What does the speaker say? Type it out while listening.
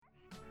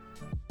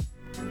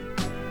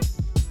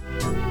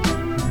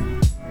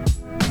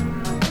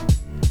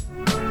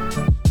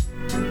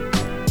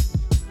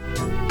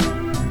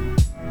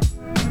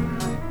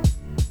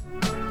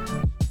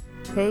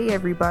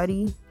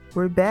everybody,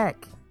 we're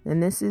back,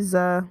 and this is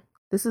a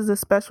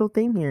special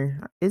thing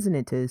here, isn't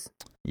it, Tiz?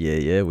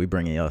 Yeah, we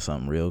bringing y'all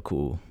something real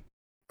cool.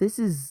 This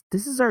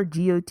is our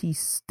GOT.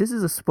 This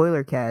is a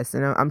spoiler cast,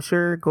 and I'm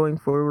sure going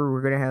forward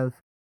we're gonna have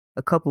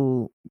a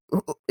couple,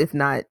 if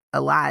not a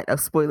lot, of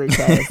spoiler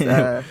casts.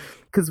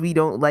 Because we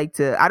don't like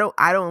to. I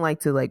don't like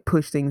to like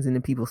push things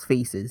into people's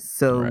faces.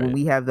 So when Right.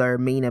 we have our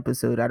main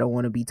episode, I don't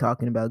want to be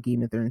talking about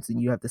Game of Thrones,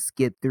 and you have to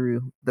skip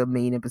through the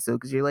main episode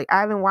because you're like, I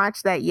haven't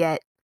watched that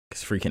yet.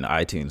 Because freaking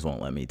iTunes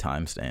won't let me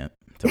timestamp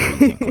to where you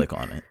can click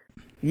on it.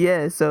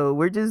 Yeah, so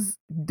we're just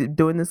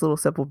doing this little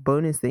simple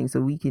bonus thing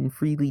so we can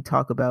freely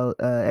talk about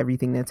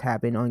everything that's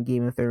happened on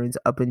Game of Thrones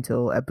up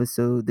until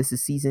this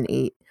is season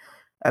 8,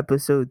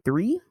 episode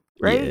 3,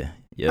 right? Yeah,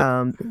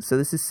 yep. So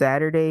this is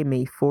Saturday,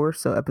 May 4th,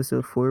 so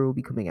episode 4 will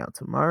be coming out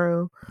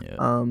tomorrow.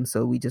 Yep.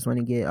 So we just want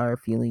to get our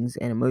feelings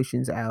and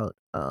emotions out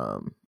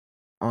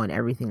on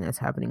everything that's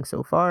happening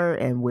so far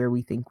and where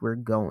we think we're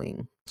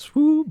going.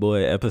 Swoo,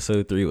 boy,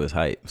 episode 3 was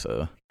hype,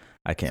 so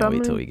I can't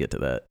wait till we get to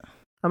that.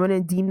 I'm going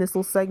to deem this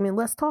little segment,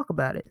 let's talk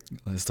about it.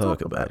 Let's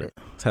talk about it.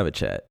 Let's have a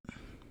chat.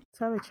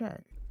 So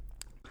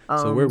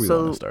where we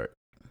want to start?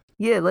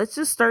 Yeah, let's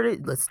just start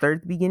it. Let's start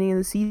at the beginning of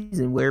the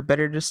season. Where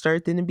better to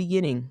start than the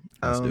beginning?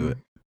 Let's do it.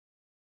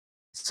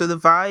 So the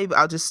vibe,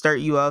 I'll just start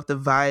you off. The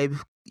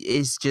vibe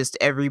is just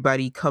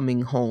everybody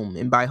coming home.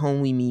 And by home,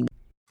 we mean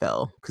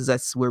fell, because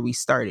that's where we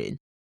started.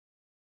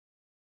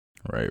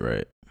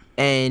 Right.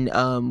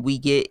 And we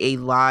get a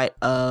lot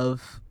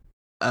of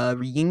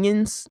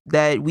reunions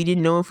that we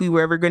didn't know if we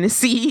were ever going to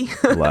see.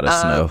 A lot of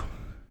snow.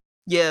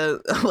 Yeah,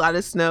 a lot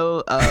of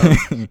snow.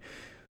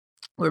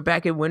 We're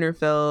back at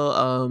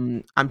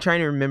Winterfell. I'm trying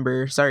to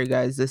remember. Sorry,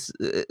 guys.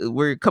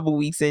 We're a couple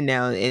weeks in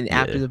now, and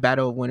after the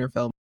Battle of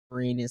Winterfell,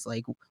 Marine is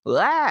like,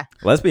 ah!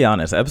 Let's be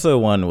honest. Episode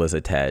 1 was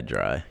a tad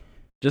dry.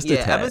 Just a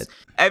tad.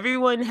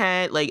 Everyone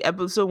had like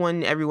episode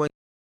 1. Everyone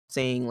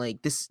saying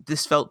like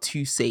this felt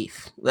too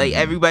safe. Like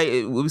everybody,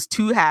 it was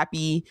too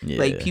happy. Yeah.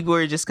 Like people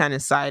were just kind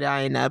of side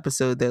eyeing the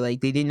episode. They're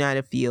like they didn't know how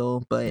to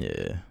feel, but.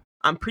 Yeah.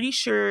 I'm pretty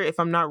sure, if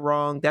I'm not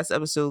wrong, that's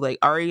episode like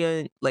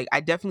Arya. Like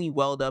I definitely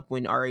welled up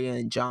when Arya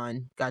and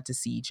Jon got to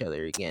see each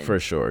other again. For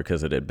sure,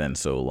 because it had been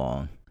so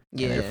long.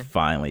 Yeah,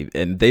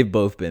 and they've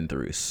both been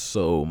through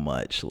so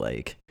much,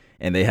 like,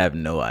 and they have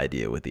no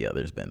idea what the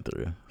other's been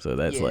through. So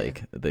that's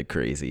like the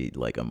crazy,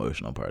 like,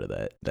 emotional part of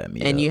that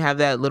meetup. And you have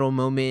that little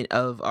moment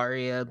of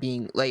Arya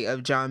being like,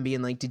 of Jon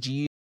being like, "Did you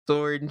use the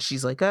sword?" And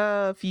she's like,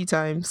 "A few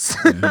times."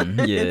 Yeah,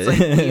 it's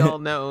like we all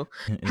know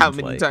how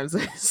many times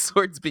the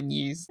sword's been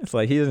used. It's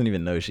like he doesn't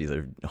even know she's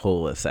a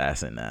whole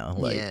assassin now.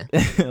 Like,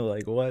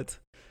 like what?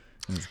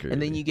 That's crazy.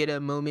 And then you get a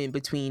moment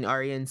between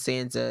Arya and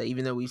Sansa,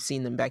 even though we've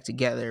seen them back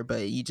together,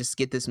 but you just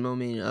get this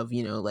moment of,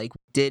 you know, like,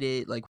 did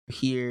it, like, we're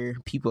here,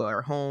 people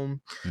are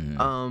home.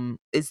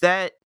 Is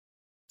that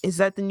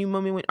the new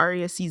moment when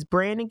Arya sees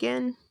Bran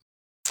again?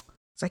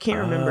 I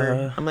can't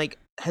remember. I'm like,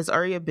 has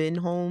Arya been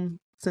home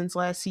since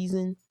last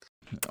season?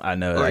 I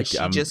know. Or is she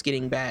just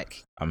getting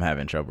back? I'm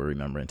having trouble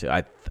remembering too.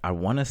 I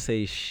want to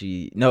say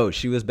she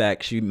was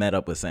back. She met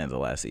up with Sansa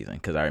last season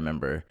because I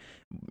remember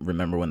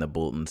when the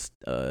Boltons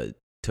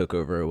took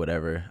over or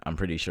whatever. I'm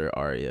pretty sure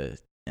Arya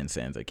and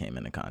Sansa came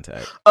into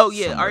contact. Oh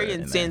yeah, Arya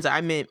and Sansa. I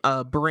meant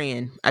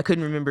Bran. I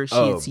couldn't remember if she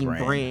had seen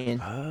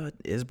Bran.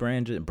 Is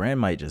Bran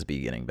might just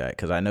be getting back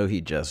because I know he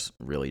just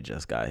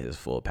got his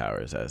full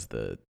powers as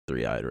the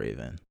Three-Eyed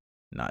Raven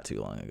not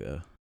too long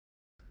ago.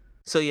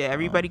 So yeah,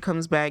 everybody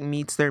comes back,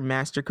 meets their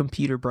master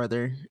computer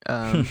brother.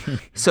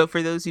 So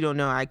for those who don't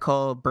know, I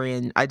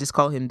just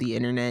call him the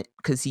internet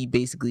because he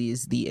basically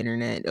is the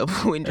internet of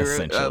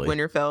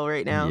Winterfell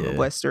right now, of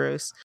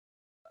Westeros.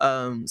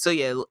 So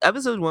yeah,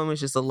 episode 1 was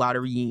just a lot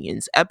of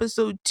reunions.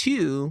 Episode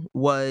 2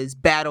 was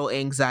battle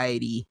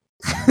anxiety.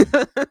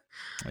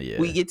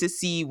 We get to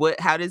see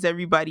how does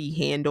everybody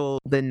handle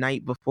the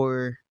night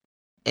before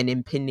an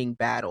impending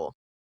battle.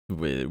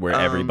 Where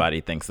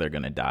everybody thinks they're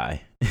gonna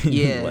die.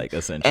 Yeah. Like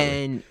essentially.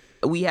 And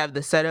we have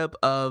the setup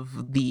of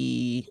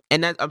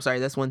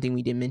that's one thing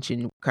we didn't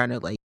mention, kind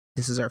of like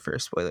this is our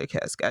first spoiler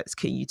cast, guys.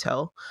 Can you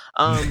tell?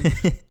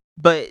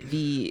 But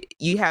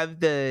you have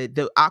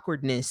the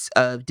awkwardness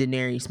of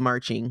Daenerys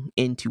marching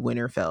into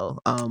Winterfell,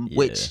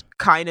 which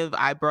kind of,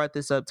 I brought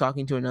this up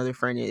talking to another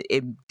friend.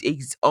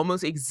 It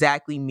almost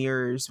exactly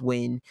mirrors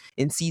when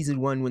in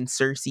season 1 when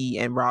Cersei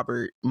and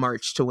Robert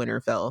marched to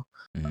Winterfell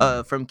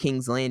from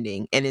King's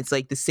Landing, and it's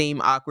like the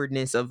same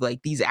awkwardness of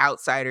like these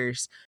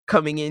outsiders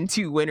coming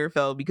into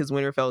Winterfell because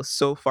Winterfell is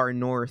so far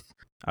north.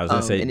 I was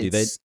gonna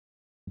say,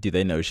 do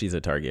they know she's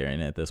a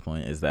Targaryen at this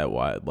point? Is that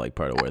why, like,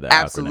 part of where that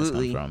awkwardness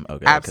comes from?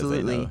 Okay,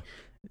 absolutely.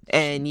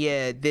 And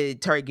yeah, the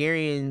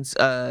Targaryens,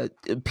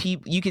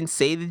 you can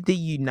say that they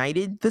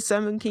united the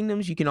Seven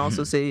Kingdoms. You can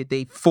also say that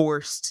they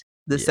forced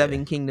the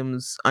Seven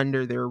Kingdoms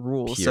under their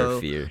rule.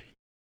 Pure fear.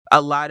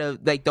 A lot of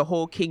like the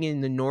whole King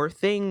in the North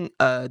thing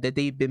that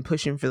they've been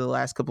pushing for the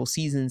last couple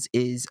seasons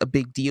is a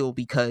big deal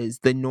because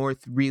the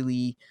North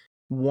really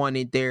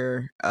wanted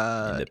their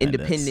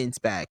independence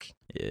back.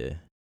 Yeah.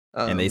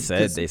 And they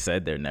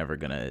said they're never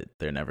gonna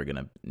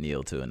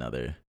kneel to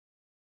another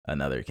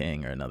another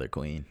king or another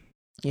queen.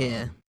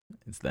 Yeah.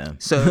 It's them.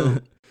 So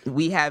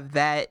we have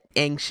that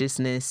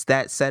anxiousness,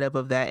 that setup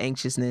of that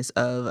anxiousness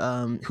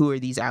of who are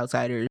these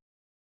outsiders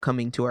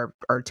coming to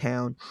our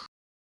town.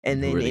 And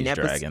who then are in these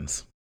episode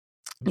dragons?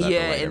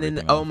 yeah, and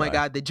then oh my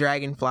god, the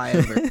dragon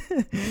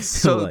flyover.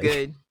 So Like,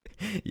 good.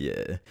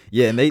 Yeah,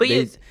 and they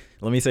yes.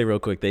 let me say real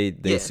quick, they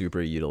Yeah.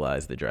 super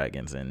utilize the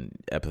dragons in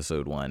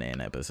episode 1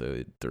 and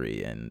episode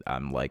 3, and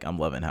I'm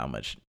loving how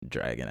much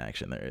dragon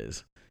action there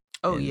is.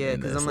 Oh in- yeah, in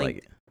because this. I'm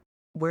like,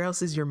 where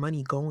else is your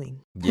money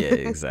going? Yeah,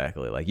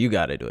 exactly. Like, you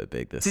got to do it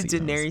big this To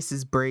season.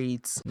 Daenerys's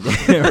braids.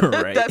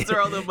 Right. That's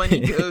where all the money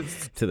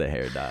goes. To the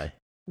hair dye.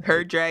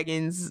 Her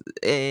dragons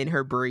and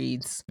her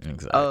braids.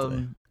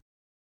 Exactly.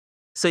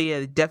 So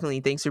yeah, definitely.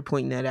 Thanks for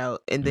pointing that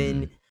out. And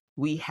then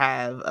we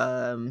have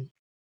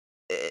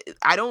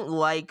I don't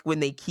like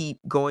when they keep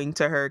going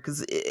to her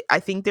because I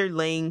think they're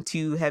laying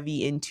too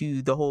heavy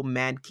into the whole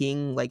Mad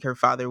King, like her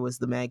father was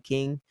the Mad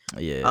King.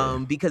 Yeah.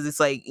 Because it's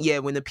like, yeah,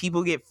 when the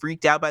people get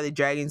freaked out by the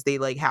dragons, they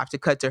like have to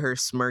cut to her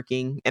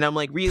smirking, and I'm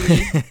like,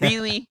 really,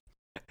 really.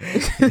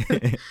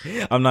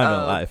 I'm not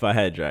gonna lie. If I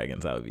had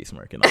dragons, I would be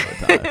smirking all the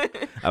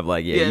time. I'm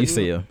like, yeah, you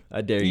see him.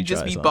 I dare you. You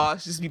just try be something.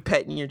 boss, just be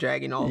petting your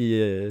dragon all.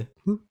 Yeah.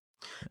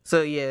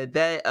 So yeah,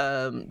 that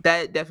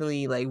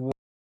definitely like.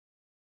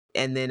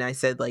 And then I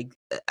said like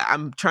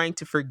I'm trying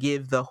to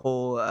forgive the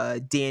whole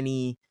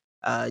Dany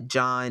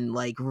Jon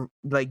like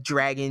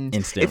dragon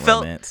Instant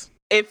romance.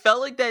 It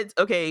felt like that.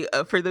 Okay,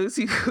 for those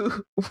who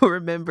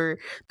remember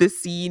the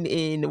scene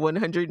in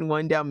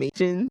 101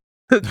 Dalmatians,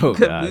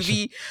 the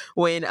movie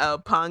when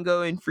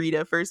Pongo and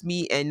Frida first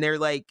meet, and they're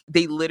like,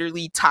 they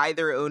literally tie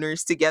their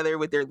owners together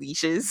with their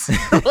leashes.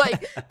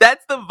 Like,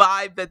 that's the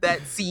vibe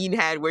that scene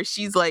had, where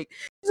she's like,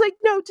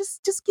 no,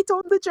 just get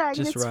on the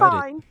dragon, Just it's ride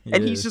fine. it. Yeah.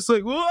 And he's just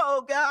like,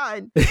 whoa,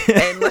 God.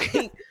 And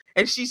like,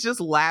 and she's just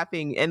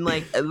laughing. And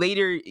like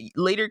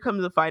later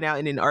comes to find out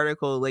in an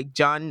article, like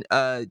John,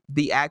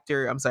 the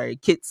actor, I'm sorry,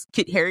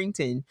 Kit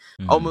Harington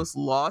almost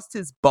lost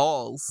his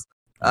balls.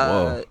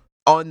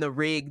 On the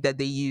rig that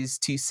they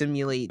used to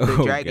simulate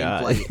the dragon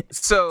flight.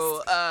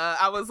 So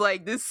I was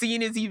like, this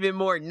scene is even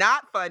more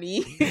not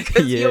funny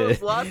because he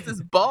almost lost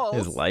his balls.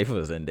 His life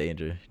was in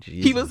danger.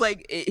 Jesus. He was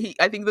like,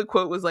 I think the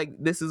quote was like,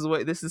 this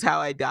is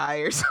how I die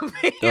or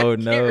something. Oh, I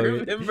no. can't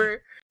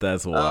remember.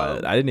 That's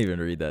wild. I didn't even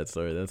read that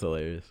story. That's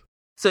hilarious.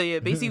 So yeah,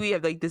 basically we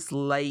have like this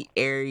light,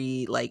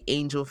 airy, like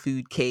angel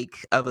food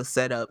cake of a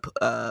setup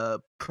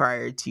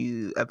prior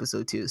to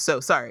episode 2. So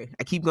sorry,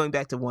 I keep going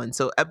back to 1.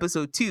 So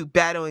episode 2,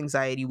 Battle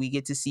Anxiety, we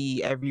get to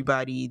see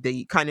everybody,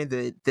 the kind of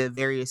the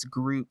various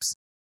groups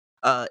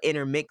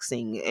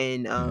intermixing.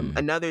 And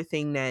another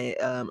thing that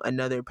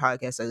another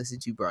podcast I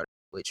listened to brought up,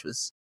 which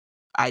was,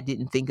 I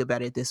didn't think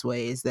about it this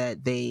way, is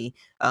that they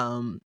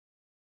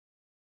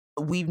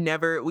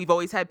we've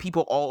always had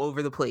people all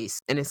over the place,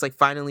 and it's like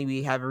finally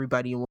we have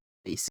everybody in one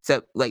place.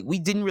 Except like we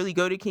didn't really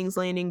go to King's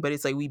Landing, but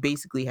it's like we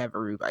basically have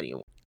everybody in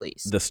one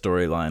place. The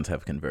storylines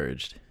have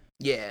converged.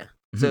 Yeah.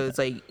 So it's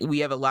like we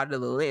have a lot of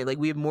the like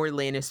we have more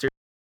Lannister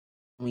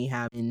than we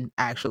have in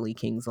actually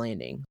King's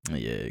Landing.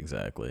 Yeah,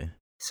 exactly.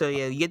 So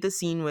yeah, you get the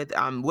scene with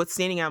what's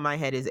standing out in my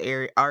head is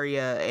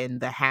Arya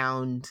and the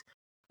Hound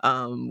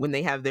when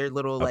they have their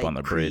little up like on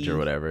the bridge or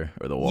whatever,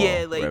 or the wall,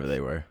 wherever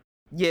they were.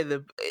 Yeah,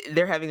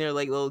 they're having their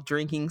like little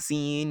drinking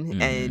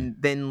scene, and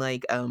then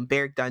like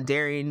Beric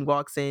Dondarrion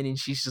walks in, and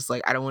she's just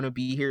like, I don't want to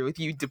be here with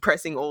you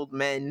depressing old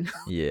men.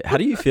 Yeah. How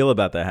do you feel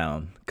about the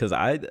Hound? Because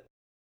I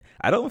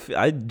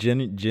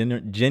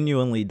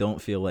genuinely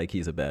don't feel like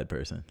he's a bad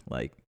person.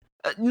 Like,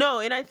 no,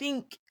 and I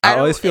think I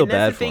always feel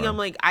bad for him. I'm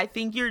like, I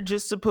think you're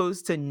just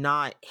supposed to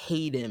not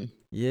hate him.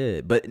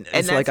 Yeah, but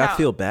it's like I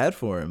feel bad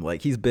for him.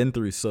 Like, he's been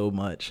through so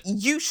much.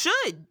 You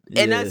should.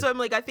 And that's why I'm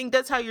like, I think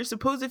that's how you're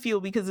supposed to feel,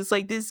 because it's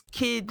like this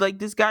kid, like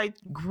this guy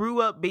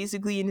grew up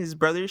basically in his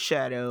brother's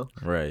shadow.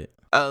 Right.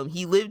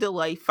 He lived a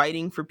life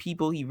fighting for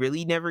people he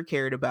really never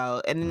cared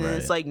about. And then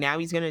it's like now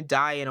he's going to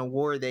die in a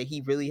war that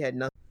he really had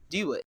nothing to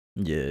do with.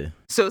 Yeah.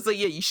 So it's like,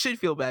 yeah, you should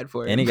feel bad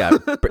for him. And he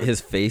got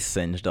his face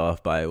singed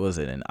off by, was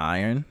it an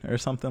iron or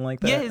something like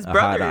that? Yeah, his brother.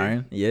 A hot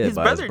iron. Yeah, his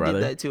brother did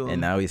that to him.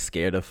 And now he's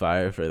scared of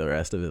fire for the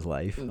rest of his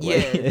life.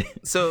 Yeah.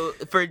 So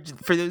for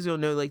those who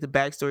don't know, like the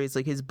backstory, it's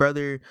like his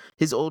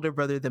older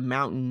brother, the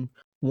Mountain,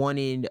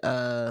 wanted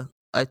a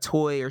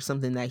toy or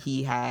something that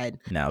he had.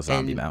 Now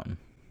Zombie Mountain.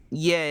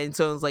 Yeah, and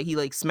so it's like he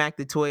like smacked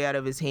the toy out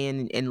of his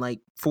hand and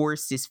like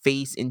forced his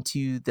face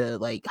into the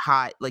like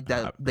hot, like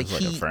the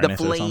heat, like the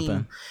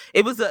flame.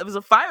 It was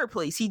a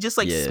fireplace. He just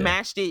like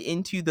smashed it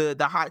into the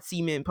hot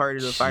cement part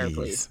of the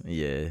fireplace.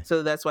 Yeah.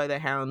 So that's why the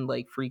Hound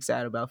like freaks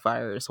out about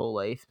fire his whole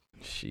life.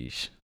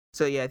 Sheesh.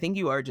 So yeah, I think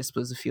you are just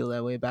supposed to feel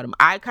that way about him.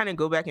 I kind of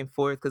go back and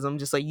forth because I'm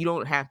just like, you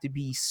don't have to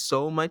be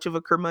so much of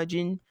a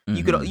curmudgeon.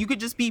 You could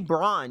just be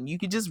Bronn. You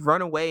could just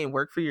run away and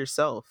work for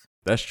yourself.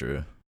 That's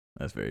true.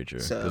 That's very true.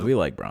 Because we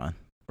like Bronn.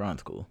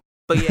 Bronn's cool.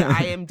 But yeah,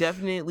 I am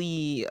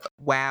definitely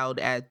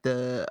wowed at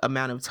the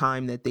amount of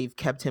time that they've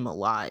kept him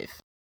alive.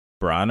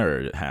 Bronn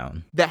or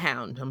Hound? The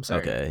Hound. I'm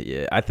sorry. Okay,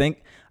 yeah. I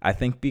think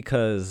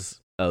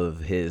because of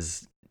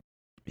his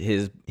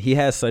he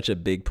has such a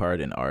big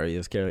part in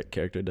Arya's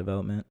character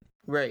development,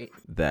 right?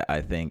 that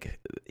I think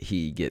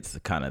he gets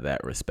kind of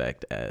that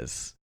respect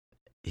as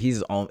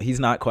he's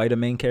not quite a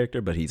main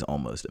character, but he's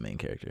almost a main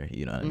character.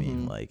 You know what I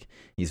mean? Like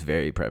he's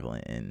very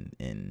prevalent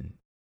in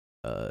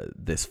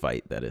this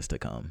fight that is to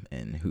come,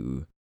 and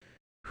who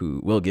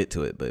we'll get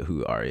to it, but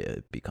who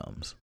Arya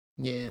becomes.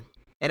 Yeah.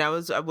 And I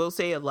will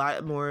say a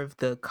lot more of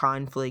the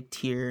conflict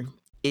here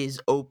is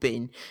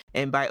open,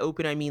 and by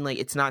open I mean like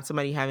it's not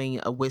somebody having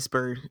a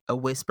whisper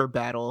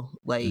battle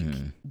like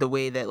the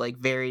way that like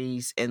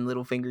Varys and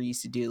Littlefinger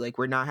used to do. Like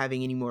we're not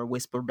having any more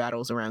whisper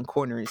battles around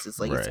corners. It's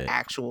like it's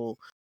actual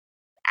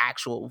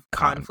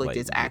conflict. Like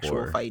it's actual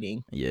war.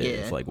 Fighting. Yeah,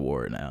 it's like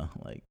war now,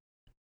 like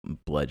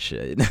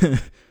bloodshed.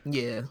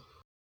 Yeah.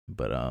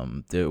 But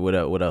dude,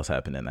 what else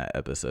happened in that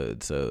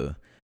episode? So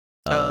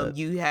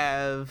you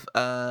have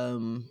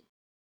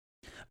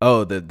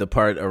the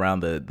part around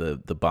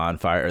the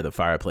bonfire or the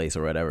fireplace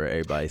or whatever,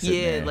 everybody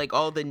sitting there. Like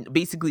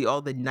basically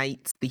all the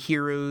knights, the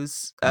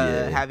heroes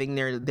having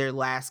their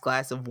last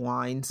glass of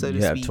wine, so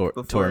to speak. You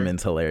have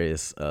Tormund's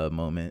hilarious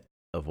moment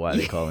of why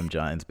they call him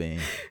Giant's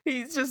Bane.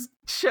 He's just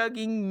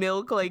chugging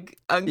milk like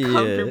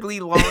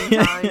uncomfortably long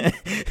time.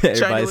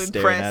 Everybody's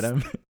staring at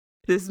him.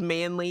 This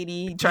man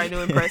lady trying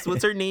to impress,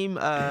 what's her name?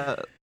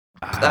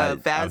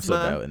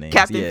 Phasma.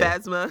 Captain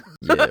Phasma.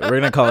 Yeah, we're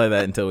gonna call her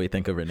that until we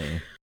think of her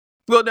name.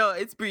 Well, no,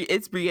 it's Brienne.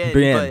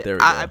 Brienne,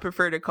 but I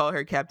prefer to call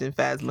her Captain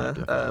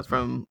Phasma,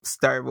 from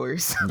Star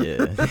Wars.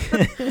 Yeah.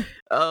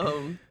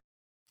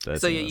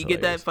 So yeah, you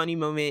get that funny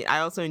moment. I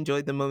also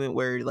enjoyed the moment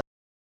where like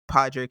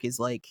Podrick is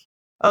like,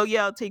 "Oh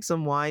yeah, I'll take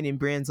some wine," and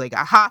Brienne's like,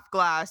 "A half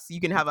glass.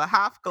 You can have a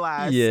half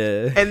glass."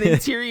 Yeah. And then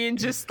Tyrion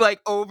just like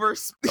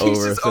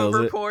he's just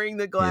overpouring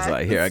the glass. He's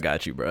like, "Here, I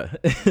got you, bro.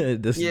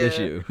 this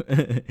you.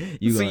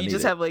 So you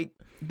just have like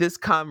this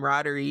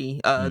camaraderie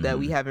that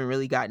we haven't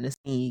really gotten to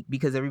see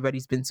because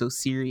everybody's been so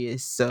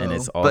serious. So and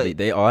it's all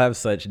they all have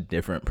such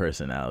different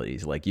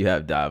personalities. Like you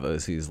have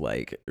Davos, who's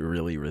like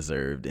really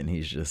reserved, and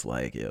he's just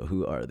like, "Yo,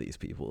 who are these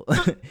people?"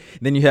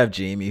 Then you have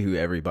Jaime, who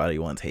everybody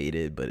once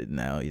hated, but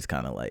now he's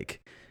kind of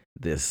like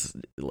this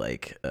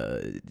like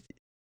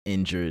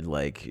injured,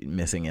 like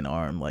missing an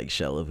arm, like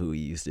shell of who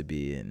he used to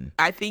be. And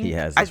I think he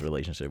has this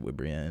relationship with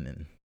Brienne.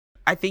 And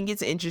I think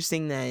it's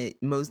interesting that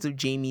most of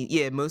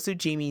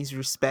Jaime's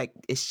respect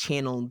is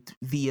channeled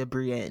via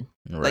Brienne.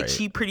 Right. Like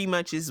she pretty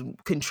much is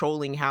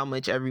controlling how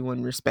much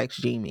everyone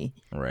respects Jaime.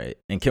 Right.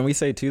 And can we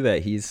say too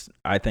that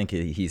I think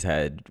he's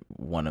had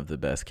one of the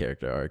best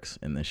character arcs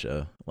in the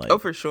show. Like, oh,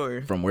 for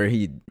sure. From where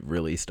he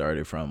really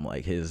started from,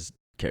 like his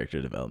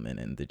character development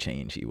and the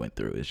change he went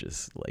through is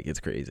just like, it's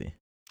crazy.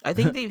 I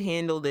think they've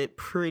handled it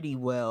pretty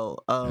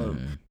well.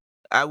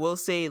 I will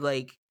say,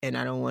 like, and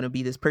I don't want to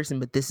be this person,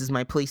 but this is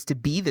my place to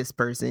be this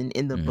person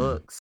in the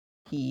books.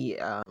 He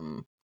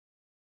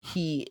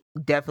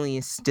definitely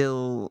is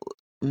still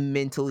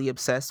mentally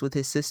obsessed with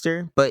his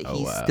sister, but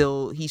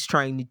he's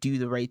trying to do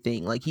the right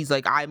thing. Like he's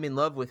like, I'm in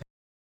love with her.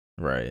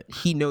 Right.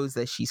 He knows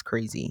that she's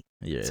crazy.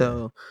 Yeah.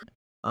 So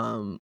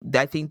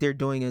I think they're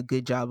doing a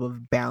good job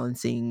of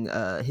balancing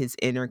his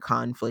inner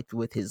conflict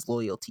with his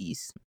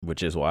loyalties.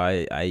 Which is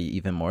why I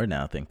even more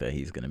now think that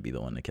he's going to be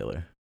the one to kill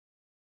her.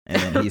 And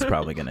then he's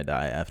probably going to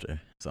die after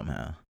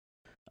somehow.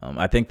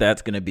 I think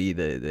that's going to be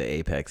the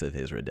apex of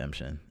his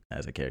redemption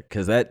as a character.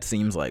 Because that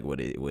seems like what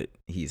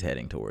he's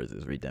heading towards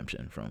is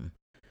redemption from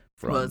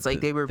well, it's like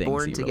they were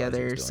born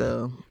together,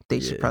 so they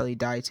should probably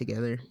die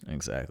together.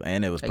 Exactly.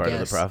 And it was part of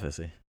the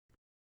prophecy.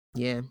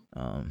 Yeah.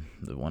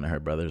 One of her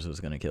brothers was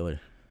going to kill her.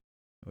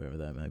 Whoever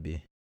that might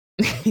be.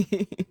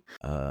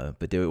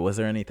 But was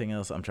there anything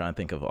else? I'm trying to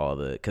think of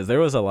because there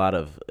was a lot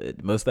of,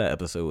 most of that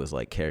episode was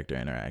like character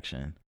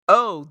interaction.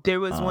 Oh, there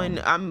was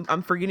one.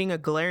 I'm forgetting a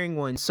glaring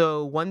one.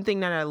 So one thing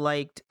that I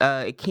liked,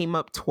 it came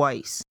up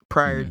twice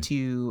prior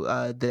to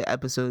the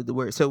episode.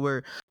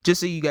 We're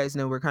just so you guys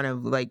know, we're kind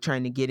of like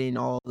trying to get in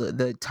all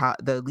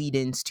the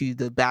lead-ins to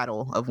the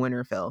Battle of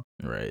Winterfell.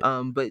 Right.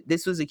 But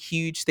this was a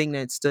huge thing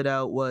that stood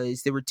out.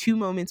 Was there were two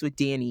moments with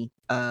Dany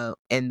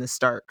and the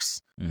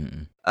Starks,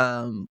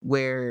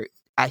 where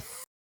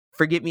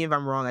forget me if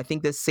I'm wrong. I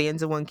think the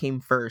Sansa one came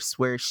first,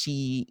 where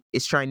she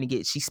is trying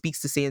to she speaks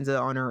to Sansa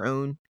on her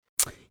own.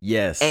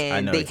 Yes, and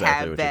I know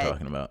exactly what you're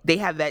talking about. They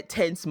have that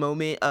tense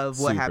moment of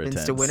what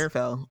happens to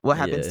Winterfell. What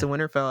happens to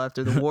Winterfell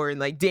after the war, and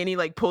like Dany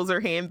like pulls her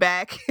hand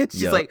back.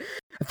 She's like,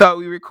 "I thought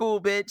we were cool,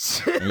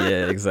 bitch."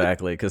 Yeah,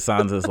 exactly. Because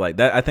Sansa's like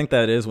that. I think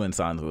that is when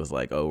Sansa was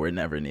like, "Oh, we're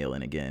never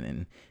kneeling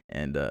again,"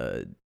 and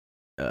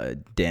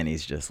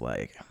Dany's just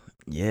like,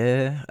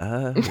 "Yeah,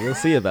 we'll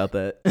see about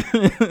that."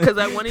 Because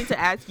I wanted to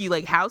ask you,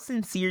 like, how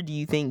sincere do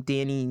you think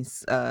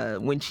Dany's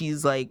when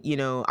she's like,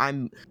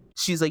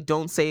 she's like,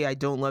 "Don't say I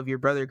don't love your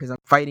brother because I'm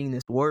fighting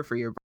this war for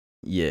your brother."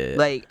 Yeah.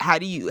 Like,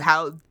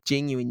 how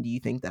genuine do you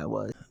think that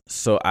was?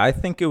 So I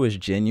think it was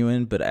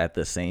genuine, but at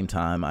the same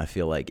time, I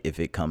feel like if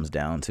it comes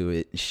down to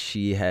it,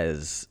 she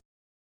has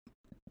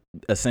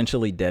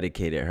essentially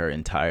dedicated her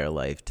entire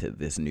life to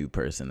this new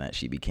person that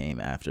she became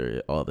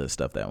after all the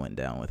stuff that went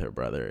down with her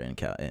brother and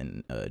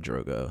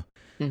Drogo.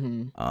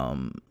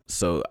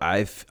 So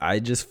I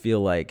just feel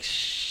like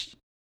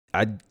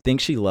I think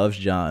she loves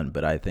Jon,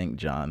 but I think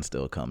Jon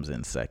still comes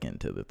in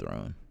second to the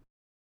throne.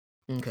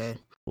 Okay.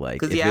 Like,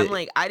 because I'm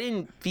like, I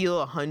didn't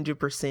feel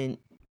 100%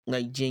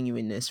 like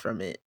genuineness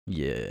from it.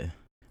 Yeah.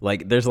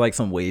 Like, there's like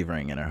some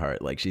wavering in her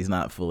heart. Like, she's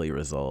not fully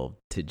resolved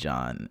to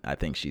Jon. I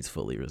think she's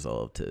fully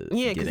resolved to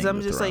because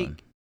I'm just throne.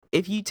 like,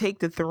 if you take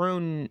the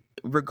throne,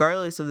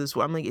 regardless of this,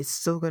 I'm like, it's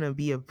still gonna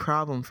be a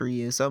problem for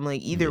you. So I'm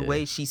like, either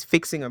way, she's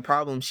fixing a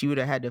problem she would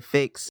have had to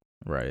fix,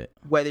 right?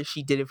 Whether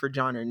she did it for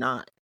Jon or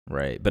not,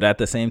 right? But at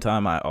the same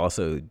time, I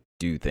also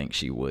do think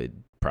she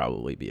would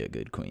probably be a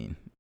good queen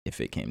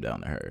if it came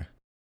down to her.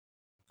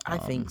 I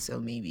think so,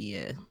 maybe,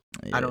 yeah.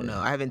 I don't know.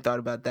 I haven't thought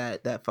about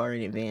that far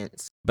in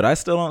advance. But I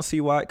still don't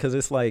see why, because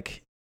it's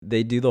like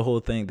they do the whole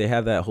thing. They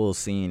have that whole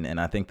scene,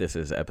 and I think this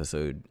is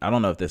episode, I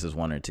don't know if this is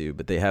 1 or 2,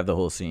 but they have the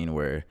whole scene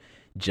where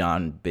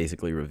Jon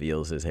basically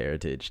reveals his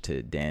heritage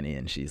to Dany,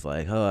 and she's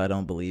like, "Oh, I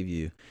don't believe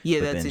you." Yeah,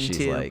 but that's then she's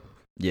 2. like,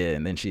 yeah,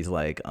 and then she's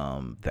like,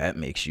 that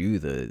makes you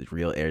the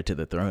real heir to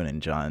the throne.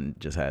 And Jon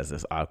just has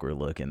this awkward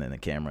look, and then the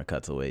camera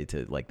cuts away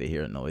to like they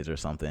hear a noise or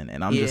something.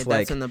 And I'm just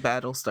like, that's when the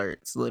battle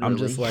starts, literally. I'm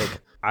just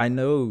like, I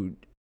know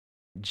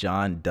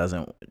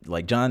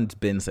Jon's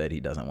been said he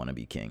doesn't want to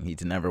be king.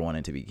 He's never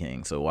wanted to be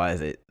king. So why is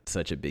it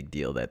such a big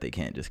deal that they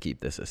can't just keep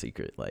this a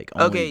secret? Like,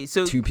 only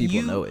so 2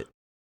 people know it.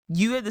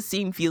 You had the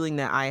same feeling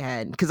that I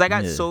had, because I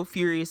got so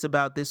furious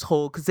about this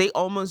whole, because they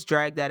almost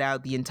dragged that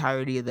out the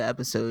entirety of the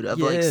episode of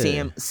like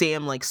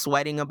Sam like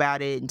sweating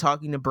about it and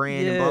talking to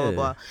Bran and blah blah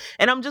blah,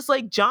 and I'm just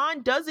like,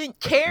 Jon doesn't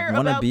care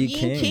about being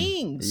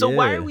king. So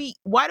why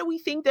do we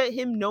think that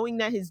him knowing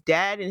that his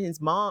dad and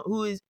his mom,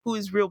 who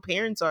his real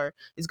parents are,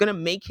 is gonna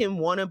make him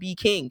want to be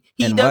king?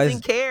 He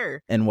doesn't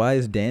care. And why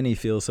does Dany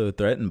feel so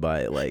threatened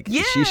by it? Like,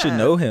 she should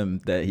know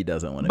him that he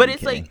doesn't want to be king. But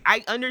it's like,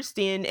 I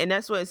understand, and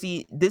that's what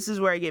this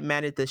is where I get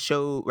mad at the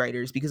show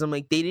writers, because I'm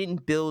like, they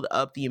didn't build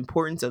up the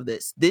importance of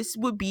this. This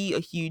would be a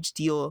huge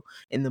deal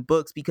in the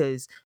books,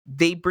 because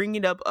they bring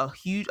it up a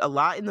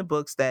lot in the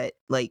books, that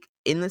like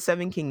in the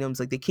 7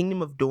 kingdoms, like the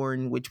kingdom of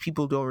Dorne, which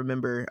people don't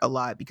remember a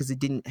lot because it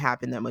didn't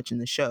happen that much in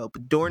the show,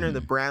 but Dorne are the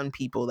brown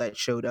people that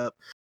showed up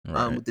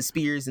with the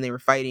spears, and they were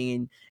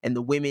fighting, and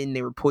the women,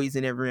 they were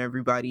poisoning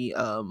everybody.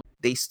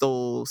 They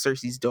stole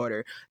Cersei's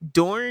daughter.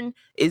 Dorne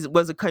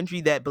was a country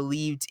that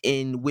believed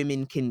in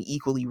women can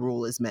equally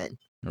rule as men.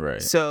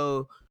 Right.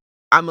 So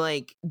I'm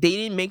like, they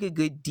didn't make a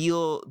good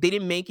deal. They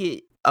didn't make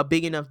it a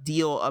big enough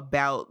deal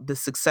about the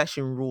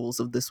succession rules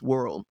of this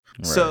world.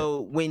 Right.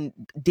 So when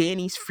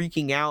Dany's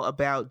freaking out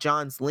about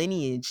Jon's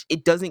lineage,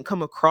 it doesn't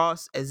come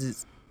across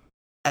as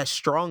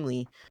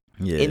strongly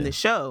in the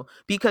show,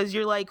 because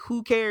you're like,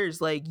 who cares?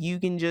 Like, you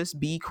can just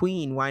be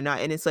queen. Why not?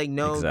 And it's like,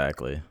 no,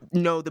 exactly.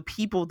 No, the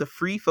people, the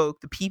free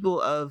folk, the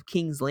people of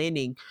King's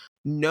Landing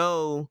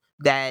know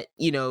that,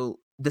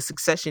 the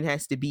succession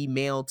has to be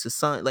male to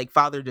son, like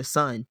father to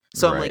son.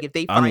 So I'm like, if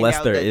they find unless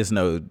out there is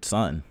no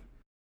son,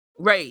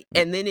 right,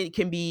 and then it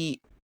can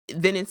be,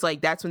 then it's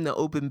like, that's when the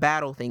open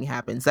battle thing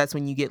happens. That's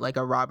when you get like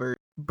a Robert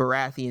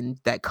Baratheon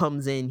that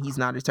comes in. He's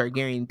not a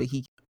Targaryen, but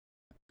he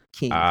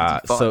king.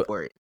 He fought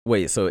for it.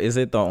 Wait, so is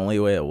it the only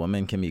way a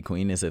woman can be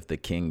queen is if the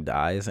king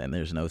dies and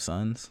there's no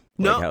sons?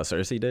 Like how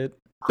Cersei did?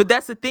 But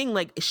that's the thing,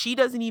 like, she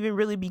doesn't even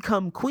really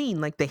become queen.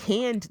 Like, the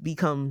hand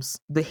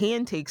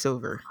takes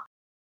over.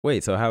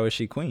 Wait, so how is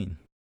she queen?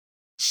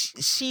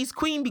 She's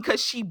queen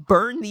because she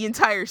burned the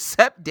entire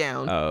sept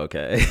down. Oh,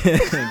 okay.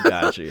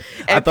 Got you.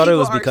 I thought it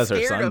was because her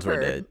sons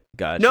were dead.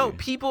 Got you. No,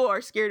 people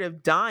are scared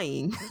of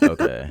dying.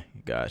 Okay,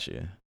 got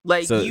you.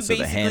 Like, so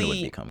the hand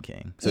would become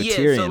king. So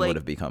Tyrion would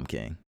have become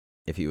king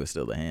if he was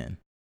still the hand.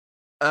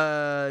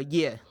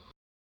 Yeah.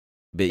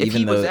 But if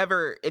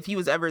he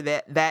was ever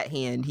that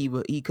hand,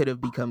 he could have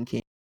become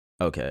king.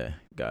 Okay,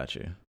 got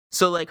you.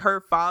 So like,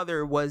 her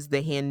father was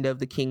the hand of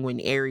the king when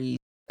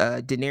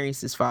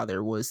Daenerys'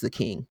 father was the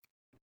king.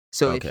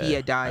 So if he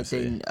had died,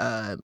 then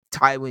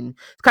Tywin,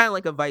 it's kind of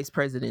like a vice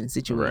president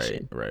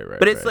situation. Right.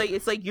 But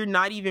it's like you're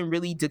not even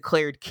really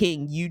declared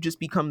king. You just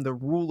become the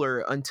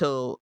ruler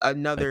until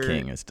another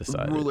king is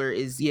decided. Ruler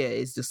is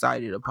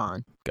decided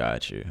upon.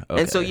 Got you.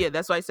 Okay. And so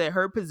that's why I said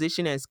her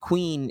position as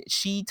queen,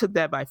 she took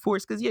that by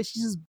force, because she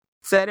just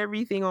set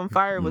everything on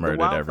fire with the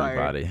wildfire.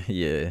 Everybody.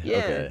 Yeah.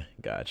 Okay.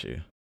 Got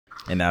you.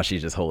 And now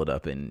she's just holed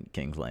up in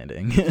King's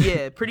Landing.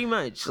 Yeah, pretty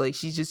much. Like,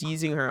 she's just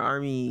using her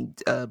army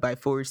by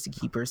force to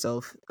keep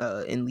herself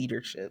in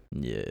leadership.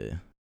 Yeah.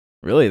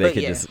 Really, they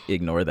could just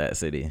ignore that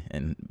city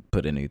and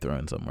put a new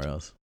throne somewhere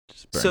else.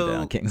 Just burn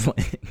down King's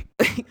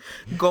Landing.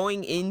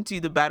 Going into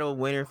the Battle of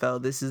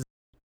Winterfell, this is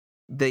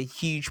the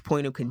huge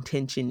point of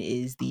contention,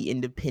 is the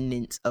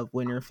independence of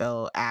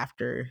Winterfell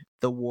after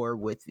the war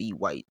with the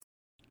Whites.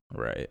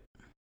 Right.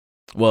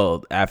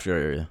 Well,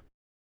 after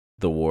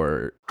the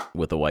war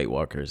with the White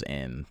Walkers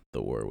and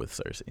the war with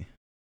Cersei.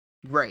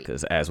 Right.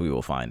 Because as we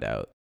will find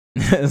out,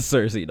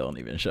 Cersei don't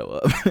even show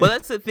up. Well,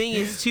 that's the thing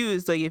is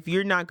like, if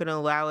you're not going to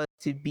allow us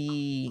to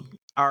be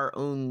our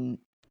own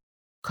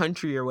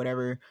country or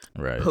whatever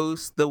Right.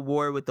 post the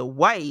war with the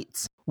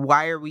whites,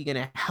 why are we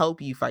gonna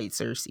help you fight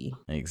Cersei?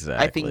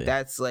 Exactly. I think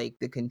that's like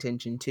the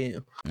contention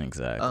too.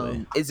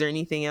 Exactly. Is there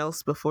anything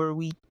else before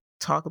we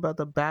talk about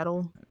the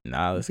battle?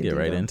 Nah, let's get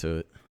right into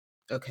it.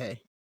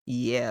 Okay.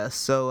 Yeah,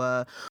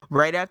 so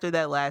right after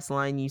that last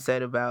line you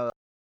said about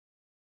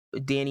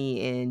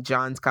Dany and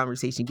John's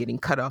conversation getting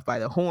cut off by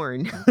the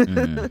horn,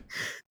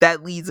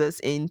 that leads us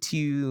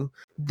into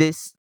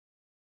this.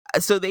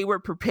 So they were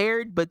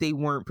prepared, but they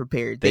weren't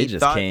prepared. They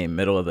just came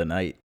middle of the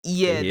night.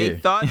 Yeah, they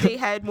thought they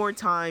had more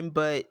time,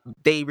 but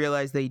they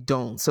realized they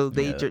don't. So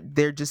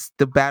they're just,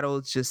 the battle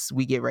is just,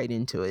 we get right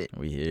into it.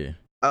 We here.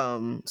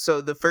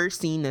 So the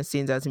first scene that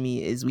stands out to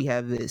me is we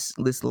have this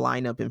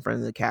lineup in front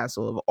of the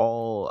castle of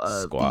all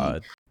of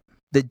squad,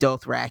 the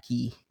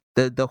Dothraki,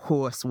 the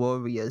horse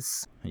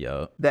warriors.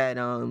 Yup. That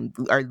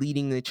are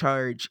leading the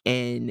charge,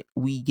 and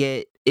we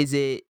get this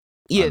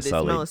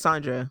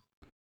Melisandre.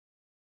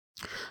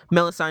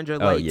 Lights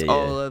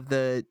all of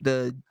the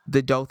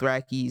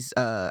Dothrakis.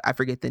 I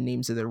forget the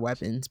names of their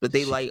weapons, but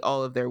they light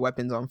all of their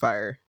weapons on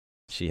fire.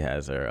 She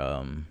has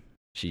her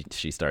she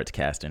starts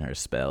casting her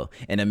spell,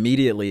 and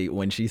immediately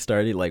when she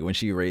started, like when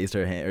she raised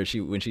her hand, or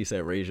when she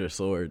said raise your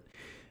sword,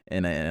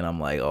 and I'm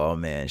like, oh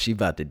man, she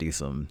about to do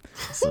some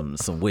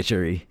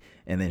witchery.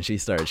 And then she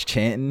starts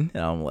chanting,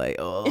 and I'm like,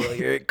 oh,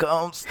 here it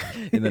comes.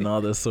 And then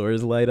all the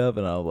swords light up,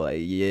 and I'm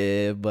like,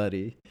 yeah,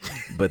 buddy.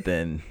 But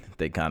then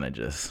they kind of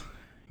just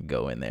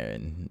go in there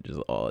and just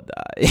all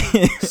die.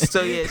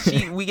 So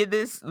yeah, we get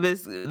this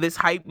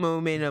hype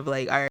moment of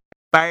like, all right,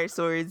 fire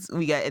swords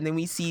and then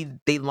we see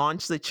they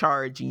launch the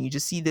charge, and you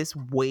just see this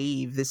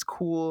wave, this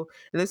cool,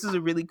 and this is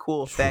a really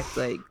cool effect,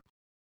 like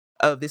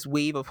of this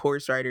wave of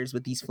horse riders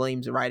with these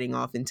flames riding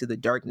off into the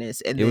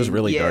darkness. And it was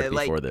really dark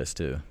before this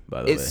too,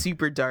 by the way. It's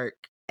super dark,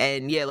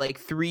 and yeah, like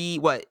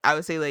I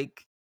would say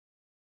like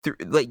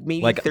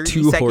maybe like 30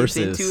 2 seconds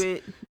horses into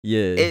it,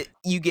 yeah,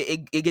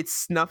 it gets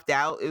snuffed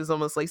out. It was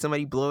almost like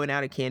somebody blowing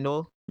out a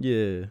candle.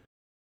 Yeah.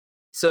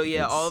 So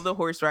yeah, all the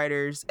horse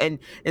riders, and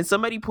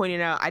somebody pointed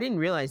out, I didn't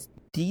realize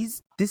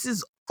this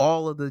is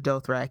all of the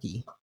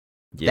Dothraki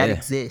that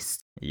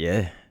exist.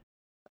 Yeah.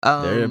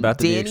 They're about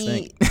to be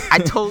extinct. I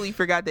totally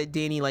forgot that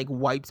Dany like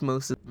wiped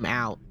most of them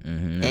out,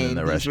 and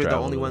these were the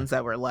only ones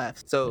that were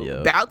left.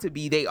 So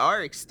they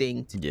are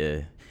extinct.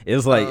 Yeah, it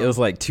was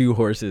like 2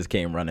 horses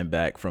came running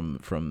back from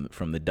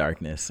the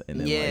darkness, and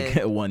then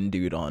like one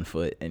dude on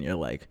foot, and you're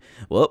like,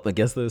 well, I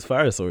guess those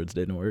fire swords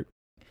didn't work.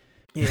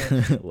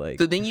 Yeah.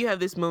 So then you have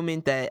this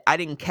moment that I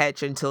didn't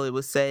catch until it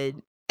was said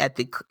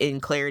in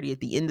clarity at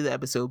the end of the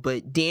episode,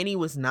 but Dany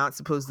was not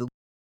supposed to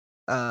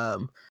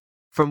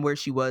from where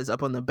she was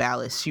up on the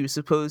ballast. They were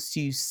supposed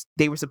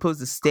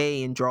to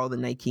stay and draw the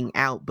Night King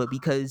out, but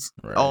because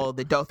all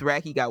the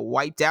Dothraki got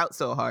wiped out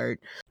so hard,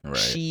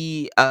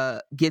 she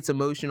gets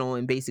emotional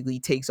and basically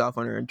takes off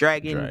on her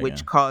dragon.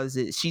 Which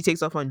causes, she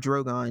takes off on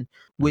Drogon,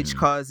 which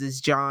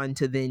causes Jon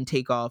to then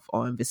take off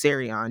on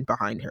Viserion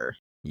behind her.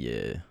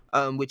 Yeah.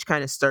 Which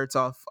kind of starts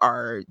off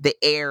the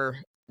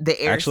air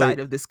side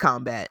of this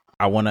combat.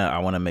 I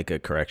wanna make a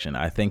correction.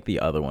 I think the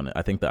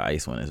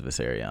ice one is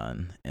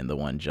Viserion, and the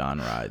one Jon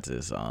rides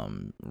is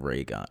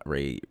Rhaegal.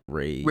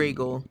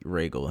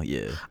 Rhaegal,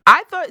 yeah.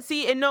 I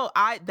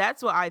thought,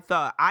 that's what I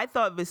thought. I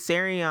thought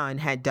Viserion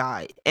had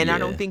died, and I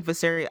don't think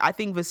I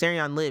think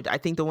Viserion lived. I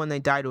think the one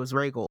that died was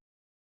Rhaegal.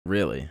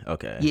 Really?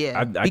 Okay.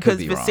 Yeah, I because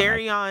could be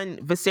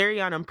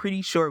Viserion, I'm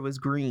pretty sure was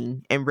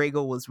green, and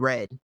Rhaegal was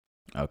red.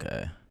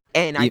 Okay.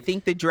 And I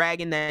think the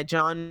dragon that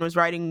Jon was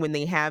riding, when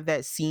they have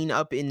that scene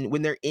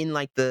when they're in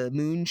like the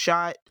moon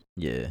shot,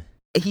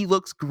 he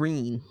looks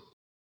green.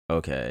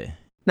 Okay.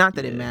 Not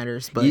that it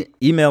matters, but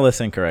email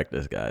us and correct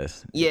us,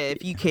 guys. Yeah,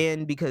 if you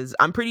can, because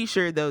I'm pretty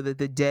sure though that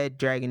the dead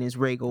dragon is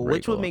Rhaegal,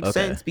 which would make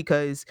sense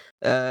because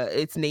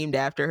it's named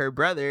after her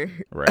brother,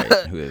 right?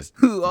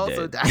 Who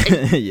also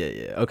died.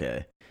 Yeah.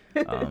 Okay.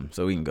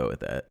 So we can go with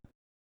that.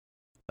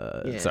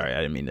 Sorry, I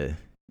didn't mean to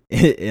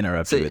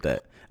interrupt you with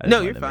that.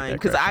 No, you're fine,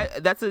 because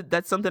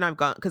that's something I've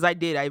got, because I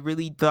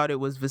really thought it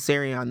was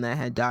Viserion that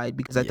had died,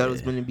 because I thought it was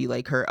going to be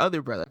like her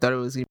other brother. I thought it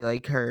was going to be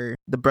like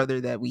the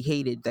brother that we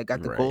hated that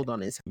got the gold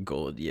on his head.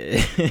 Gold,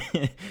 yeah.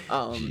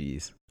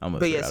 Jeez.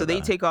 But yeah, so they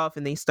take off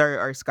and they start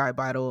our sky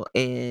battle,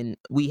 and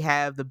we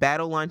have the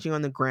battle launching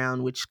on the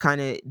ground, which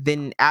kind of,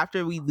 then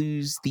after we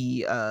lose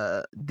the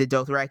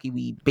Dothraki,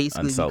 we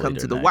basically come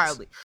to the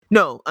Wildlings.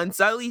 No,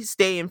 Unsullied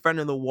stay in front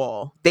of the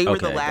wall. They were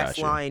the last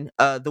line.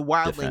 The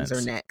Wildlings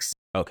are next.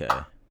 Okay.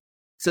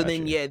 So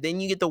then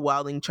you get the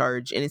Wildling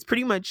charge, and it's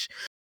pretty much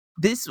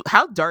this.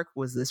 How dark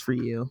was this for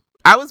you?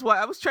 I was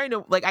trying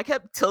to, like, I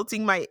kept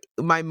tilting my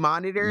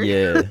monitor.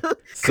 Yeah.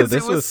 Because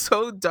it was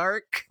so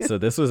dark. So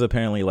this was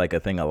apparently like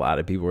a thing a lot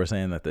of people were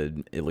saying, that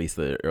at least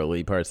the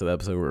early parts of the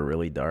episode were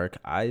really dark.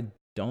 I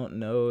don't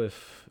know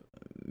if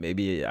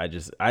maybe I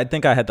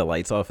think I had the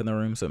lights off in the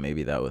room, so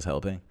maybe that was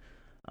helping.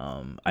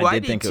 I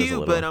did think it was a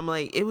little, but I'm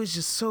like, it was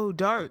just so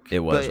dark. It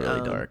was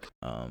really dark.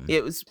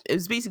 It was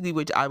basically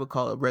what I would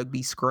call a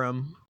rugby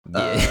scrum.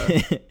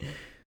 Yeah.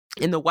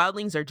 And the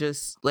Wildlings are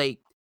just like,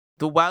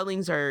 the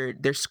wildlings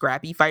they're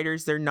scrappy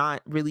fighters. They're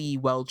not really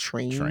well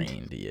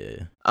trained.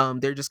 Yeah.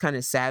 They're just kind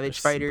of savage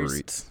fighters.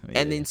 Brutes. Yeah.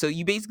 And then so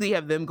you basically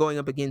have them going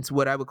up against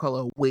what I would call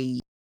a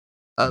wave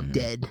of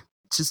dead.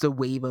 It's just a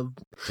wave of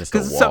just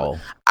a wall.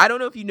 I don't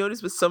know if you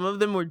noticed, but some of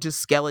them were just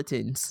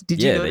skeletons.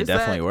 Did you notice that? Yeah, they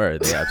definitely were.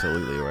 They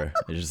absolutely were.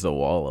 There's just a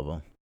wall of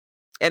them.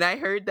 And I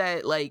heard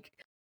that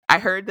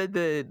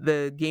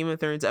the Game of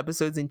Thrones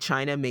episodes in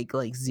China make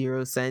like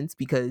zero sense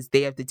because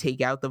they have to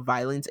take out the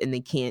violence and they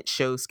can't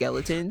show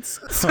skeletons.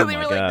 So they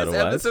were like, this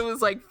episode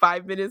was like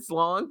 5 minutes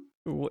long.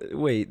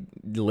 Wait,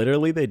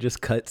 literally they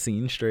just cut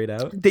scenes straight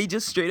out? They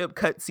just straight up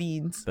cut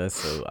scenes. That's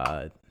so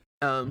odd.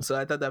 So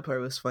I thought that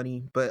part was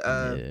funny. But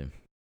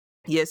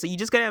yeah, so you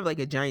just gotta have like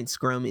a giant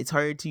scrum. It's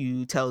hard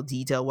to tell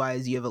detail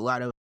wise. You have a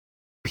lot of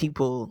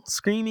people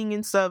screaming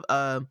and stuff.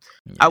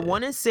 I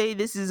want to say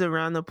this is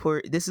around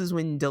this is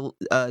when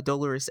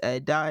Dolorous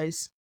Ed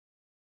dies.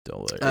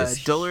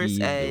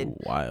 Dolorous Ed,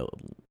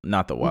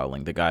 not the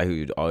wildling, the guy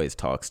who always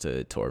talks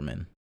to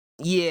Tormund.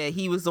 Yeah,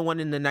 he was the one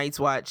in the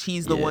Night's Watch.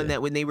 He's the one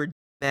that when they were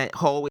that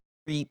hallway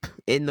creep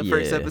in the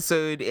first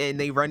episode and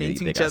they run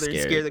into each other and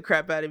scare the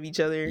crap out of each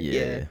other.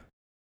 Yeah.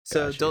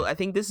 So I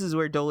think this is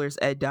where Dolorous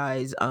Ed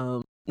dies.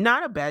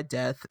 Not a bad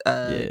death.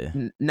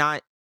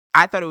 Not.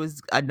 I thought it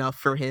was enough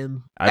for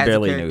him. I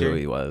barely knew who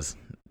he was.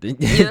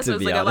 Yeah, so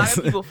it's like a lot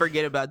of people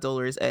forget about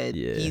Dolorous Ed.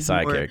 Yeah, he's a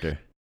side character.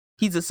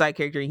 He's a side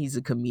character and he's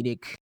a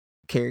comedic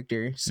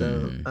character.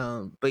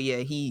 So, but yeah,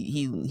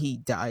 he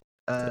died.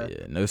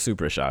 No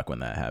super shock when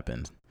that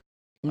happened.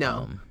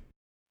 No.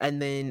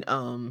 And then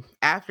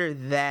after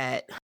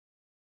that,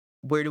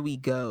 where do we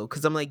go?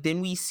 Because I'm like,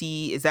 then we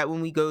see. Is that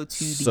when we go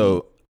to the?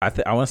 So I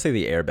want to say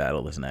the air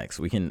battle is next.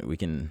 We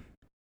can.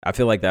 I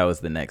feel like that was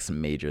the next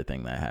major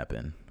thing that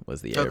happened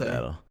was the air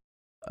battle.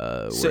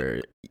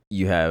 Where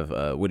you have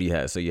what do you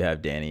have? So you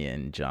have Dany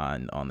and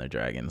Jon on their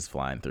dragons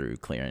flying through,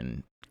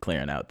 clearing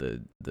out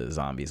the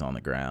zombies on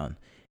the ground,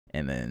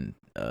 and then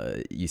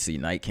you see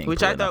Night King,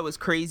 which I thought was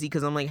crazy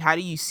because I'm like, how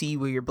do you see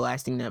where you're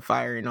blasting that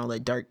fire and all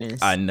that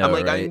darkness? I know, I'm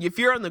like, right? if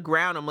you're on the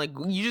ground, I'm like,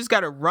 you just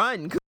gotta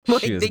run.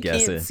 Like they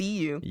can't see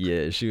you.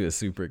 Yeah, she was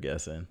super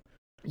guessing.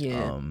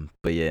 Yeah.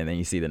 But yeah, and then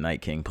you see the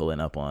Night King pulling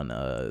up on.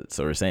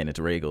 So we're saying it's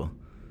Rhaegal,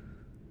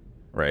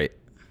 right?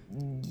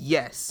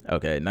 Yes.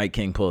 Okay, Night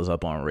King pulls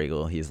up on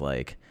Rhaegal. He's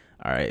like,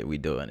 all right, we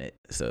doing it.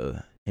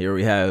 So here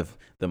we have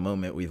the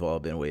moment we've all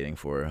been waiting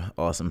for.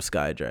 Awesome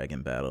Sky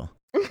Dragon battle.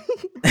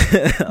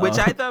 Which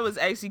I thought was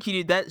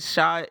executed. That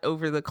shot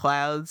over the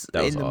clouds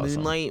in the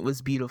moonlight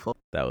was beautiful.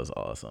 That was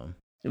awesome.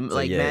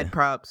 Like, mad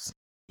props.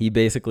 He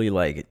basically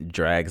like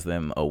drags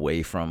them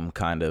away from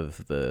kind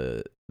of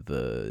the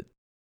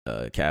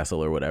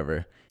castle or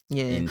whatever.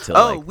 Yeah.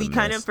 Into, we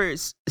kind of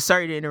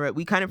sorry to interrupt.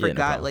 We kind of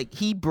forgot. No, like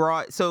he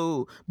brought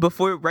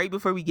right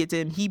before we get to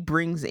him, he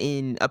brings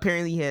in.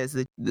 Apparently, he has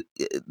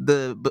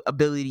the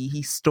ability.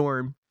 He's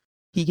Storm.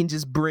 He can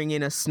just bring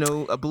in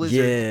a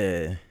blizzard.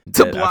 Yeah.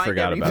 To blind I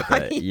forgot everybody. about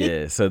that.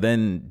 Yeah. So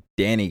then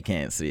Dany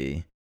can't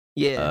see.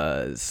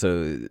 Yeah.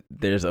 So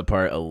there's a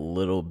part a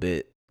little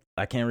bit.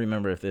 I can't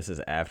remember if this is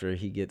after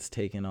he gets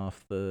taken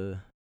off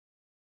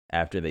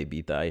after they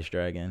beat the ice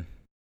dragon.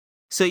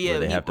 So yeah,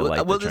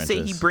 we'll just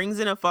say he brings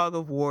in a fog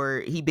of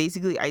war. He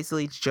basically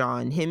isolates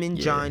Jon. Him and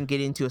Jon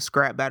get into a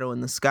scrap battle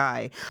in the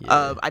sky.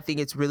 Yeah. I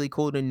think it's really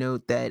cool to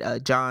note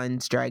that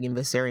Jon's dragon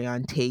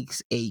Viserion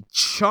takes a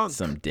chunk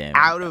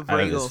out of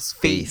Rhaegal's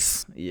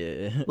face.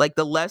 Yeah, like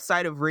the left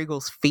side of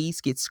Rhaegal's face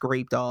gets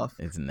scraped off.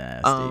 It's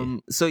nasty.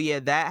 So yeah,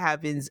 that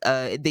happens.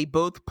 They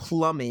both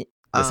plummet.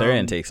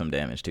 Viserion takes some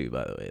damage too,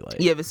 by the way.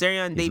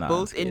 Viserion, they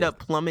both end up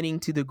plummeting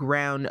to the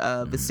ground.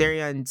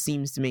 Viserion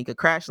seems to make a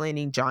crash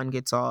landing. Jon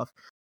gets off.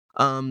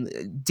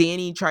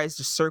 Dany tries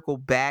to circle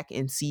back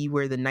and see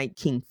where the Night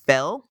King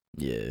fell.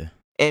 Yeah.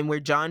 And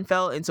where Jon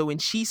fell. And so when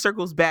she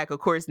circles back,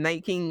 of course,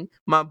 Night King,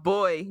 my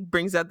boy,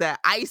 brings out that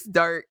ice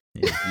dart.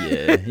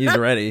 Yeah, he's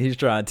ready. He's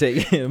trying to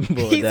take him.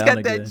 He's got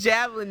again. That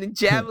javelin, the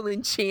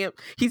javelin champ.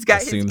 He's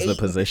got assumes the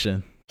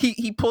position.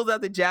 He pulls out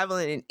the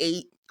javelin and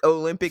 8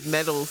 Olympic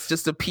medals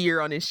just appear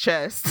on his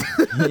chest.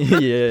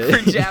 Yeah.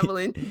 For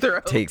javelin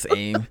throw. Takes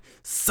aim.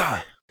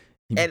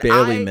 He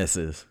barely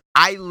misses.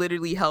 I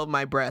literally held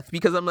my breath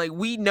because I'm like,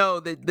 we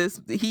know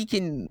that he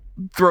can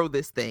throw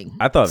this thing.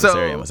 I thought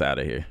Viserion was out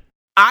of here.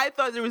 I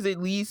thought there was at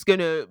least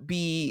gonna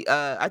be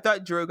I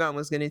thought Drogon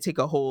was gonna take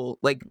a hole,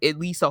 like at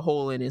least a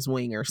hole in his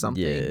wing or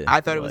something. Yeah, I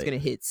thought it was gonna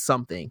hit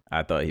something.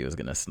 I thought he was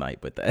gonna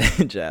snipe with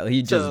that javelin.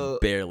 He just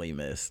barely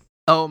missed.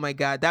 Oh my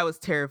god, that was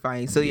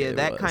terrifying. So yeah,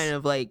 that kind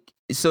of like,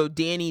 so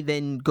Dany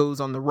then goes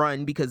on the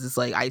run because it's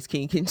like Ice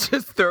King can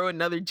just throw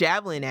another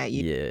javelin at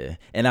you. Yeah,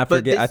 and I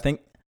forget. I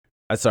think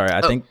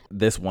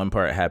this one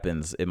part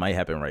happens. It might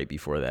happen right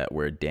before that,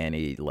 where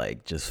Dany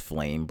like just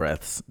flame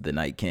breaths the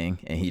Night King,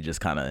 and he just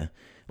kind of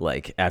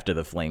like after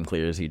the flame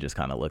clears, he just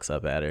kind of looks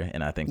up at her,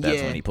 and I think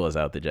that's when he pulls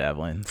out the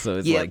javelin. So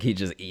it's like he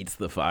just eats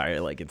the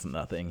fire like it's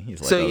nothing. He's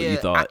like, you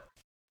thought.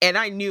 And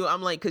I knew,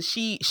 I'm like, because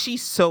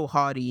she's so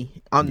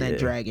haughty on that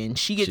dragon.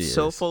 She gets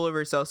so full of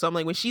herself. So I'm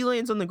like, when she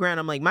lands on the ground,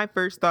 I'm like, my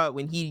first thought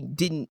when he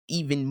didn't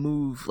even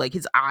move, like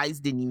his eyes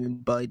didn't even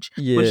budge,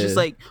 was just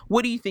like,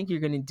 what do you think you're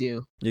going to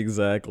do?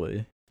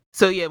 Exactly.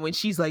 So yeah, when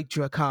she's like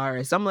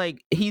Dracarys, I'm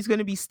like, he's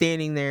gonna be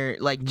standing there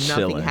like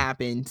nothing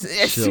happened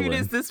as soon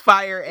as this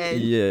fire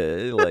ends.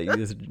 Yeah, like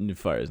this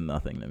fire is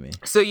nothing to me.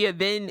 So yeah,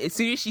 then as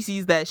soon as she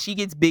sees that, she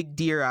gets big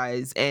deer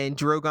eyes, and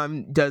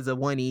Drogon does a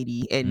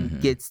 180 and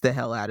gets the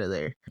hell out of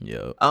there.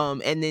 Yep.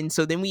 And then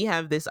we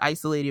have this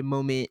isolated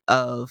moment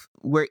of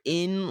we're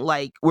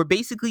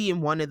basically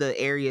in one of the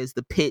areas,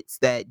 the pits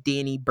that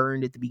Dany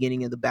burned at the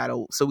beginning of the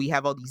battle. So we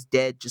have all these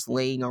dead just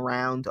laying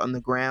around on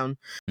the ground.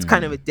 It's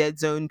kind of a dead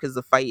zone because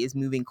the fight is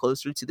moving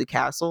closer to the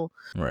castle.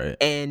 Right.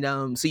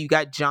 And so you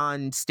got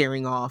Jon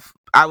staring off,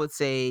 I would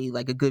say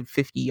like a good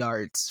 50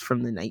 yards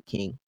from the Night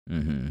King.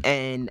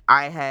 And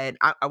I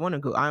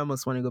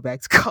almost want to go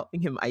back to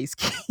calling him Ice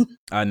King.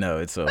 I know,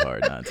 it's so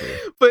hard not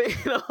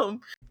to.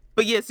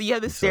 But yeah, so you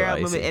have this stare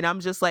out moment, and I'm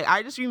just like,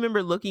 I just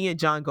remember looking at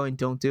Jon going,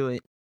 don't do it.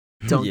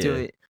 Don't do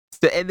it.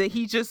 So, and then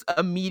he just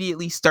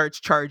immediately starts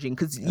charging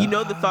because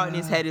the thought in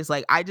his head is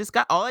like,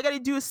 all I got to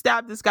do is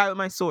stab this guy with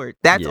my sword.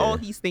 That's all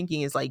he's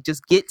thinking is like,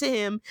 just get to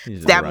him,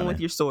 stab him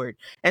with your sword.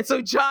 And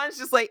so Jon's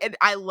just like, and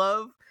I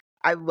love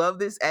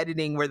this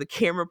editing where the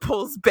camera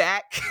pulls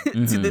back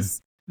to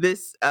this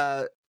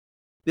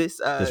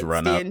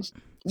run up.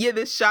 Yeah,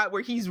 this shot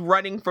where he's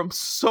running from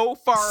so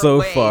far away.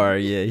 So far,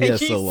 yeah, he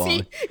has so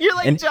long. You're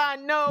like,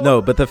 Jon, no. No,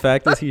 but the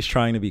fact is he's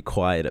trying to be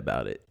quiet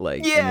about it.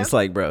 Like, and it's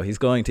like, bro, he's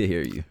going to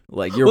hear you.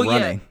 Like, you're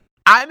running. Yeah.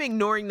 I'm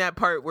ignoring that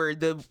part where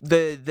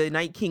the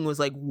Night King was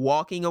like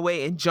walking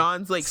away and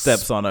Jon's like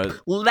steps on a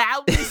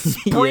loudly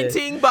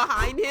sprinting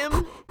behind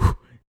him.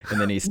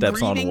 And then he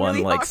steps on one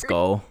really like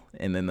skull,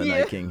 and then the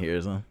Night King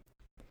hears him.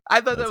 I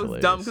thought that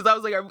was dumb because I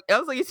was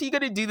like, is he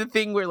gonna do the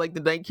thing where like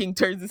the Night King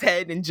turns his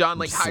head and Jon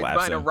like hides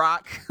behind a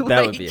rock?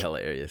 That would be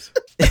hilarious.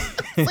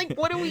 It's like,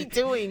 what are we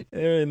doing?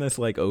 They're in this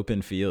like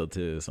open field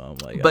too, so I'm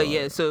like, but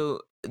yeah, so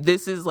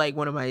this is like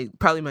one of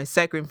probably my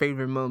second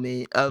favorite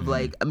moment of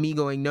like me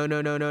going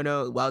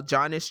no while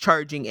Jon is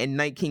charging and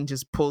Night King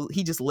just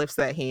lifts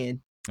that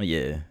hand.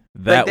 Yeah,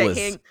 that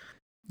was.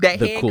 That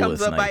hand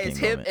comes up by his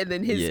hip, moment. And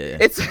then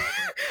it's.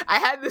 I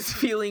had this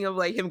feeling of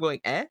like him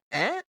going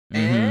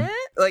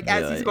like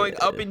as he's going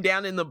up and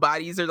down, and the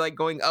bodies are like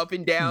going up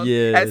and down.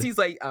 Yeah. As he's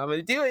like, I'm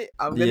gonna do it.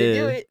 I'm gonna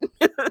do it.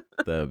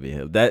 That would be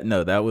him.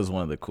 That was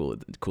one of the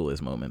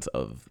coolest moments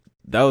of.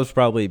 That was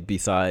probably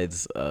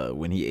besides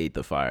when he ate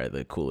the fire,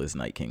 the coolest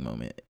Night King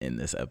moment in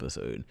this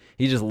episode.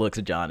 He just looks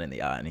at Jon in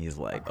the eye and he's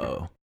like,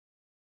 "Oh,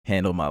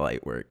 handle my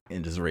light work,"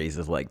 and just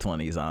raises like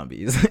 20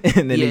 zombies,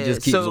 and then he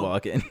just keeps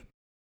walking.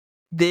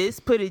 This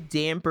put a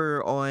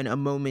damper on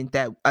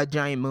a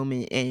giant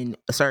moment, and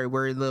sorry,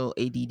 we're a little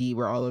ADD,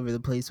 we're all over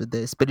the place with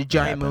this, but a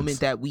giant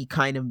moment that we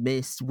kind of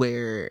missed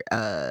where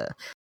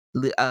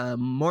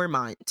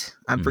Mormont,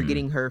 I'm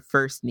forgetting her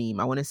first name,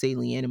 I want to say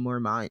Lyanna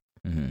Mormont,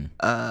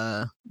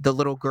 the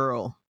little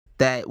girl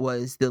that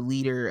was the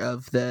leader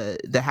of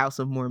the House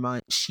of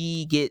Mormont,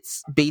 she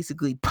gets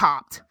basically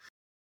popped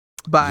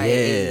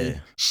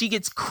by she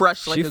gets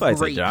crushed like a grape. She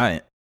fights a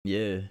giant.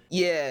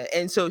 Yeah,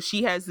 and so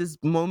she has this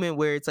moment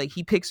where it's like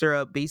he picks her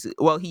up basically.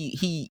 Well,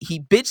 he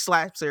bitch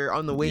slaps her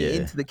on the way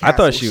into the castle. I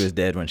thought she was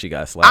dead when she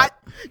got slapped.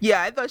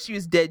 I thought she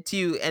was dead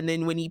too. And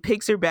then when he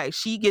picks her back,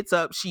 she gets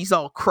up. She's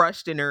all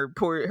crushed in her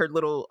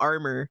little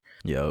armor.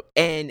 Yep.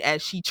 And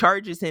as she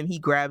charges him, he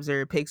grabs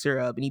her, picks her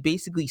up, and he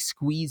basically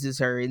squeezes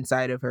her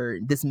inside of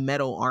this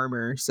metal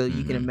armor. So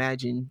you can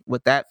imagine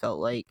what that felt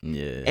like.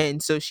 Yeah.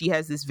 And so she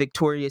has this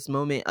victorious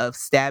moment of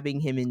stabbing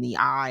him in the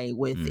eye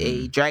with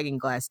a dragon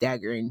glass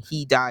dagger. And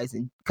he dies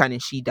and kind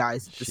of she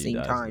dies at the same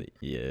time.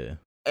 Yeah.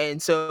 And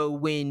so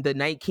when the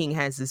Night King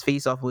has this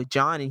face off with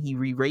Jon and he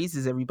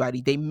re-raises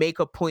everybody, they make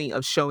a point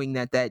of showing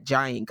that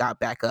giant got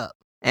back up.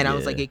 And I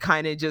was like, it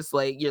kind of just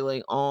like, you're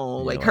like, oh,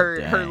 like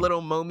her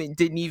little moment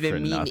didn't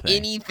even mean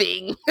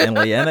anything. And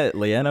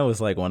Lyanna was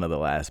like one of the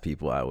last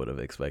people I would have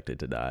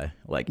expected to die,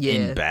 like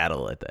in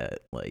battle at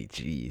that. Like,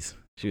 geez.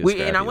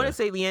 And I want to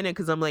say Lyanna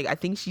because I'm like, I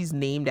think she's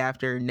named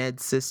after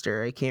Ned's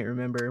sister. I can't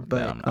remember,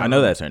 but I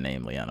know that's her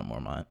name, Lyanna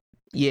Mormont.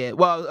 Yeah,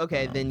 well,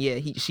 okay, then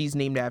she's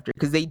named after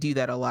because they do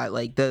that a lot.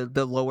 Like the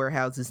lower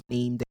houses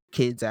name their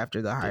kids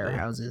after the higher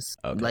houses,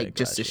 like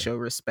just to show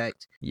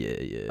respect.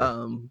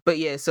 Yeah. But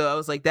yeah, so I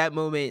was like, that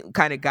moment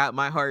kind of got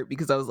my heart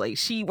because I was like,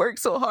 she worked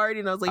so hard,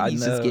 and I was like,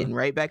 he's just getting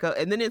right back up.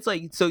 And then it's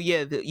like, so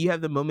yeah, you have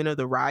the moment of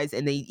the rise,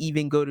 and they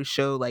even go to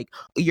show like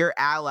your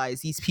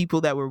allies, these people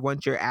that were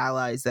once your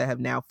allies that have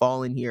now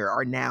fallen here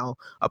are now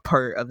a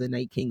part of the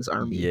Night King's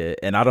army. Yeah,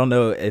 and I don't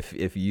know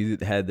if you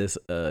had this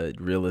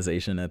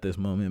realization at this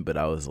moment, but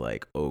I was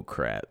like, oh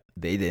crap,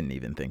 they didn't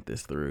even think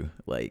this through.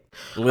 Like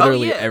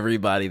literally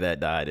everybody that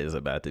died is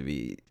about to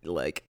be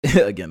like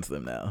against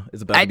them now.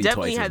 It's about to be twice as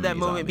many. I definitely had that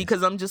moment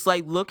because I'm just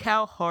like, look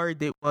how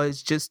hard it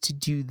was just to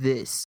do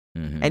this.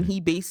 And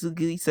he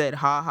basically said,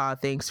 haha,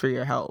 thanks for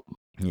your help.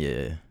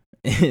 Yeah.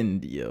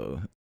 And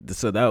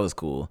so that was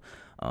cool.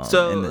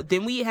 So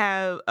then we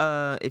have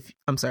if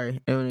I'm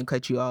sorry, I don't want to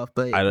cut you off,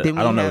 but then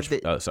we I don't know have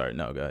oh, sorry,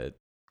 no, go ahead.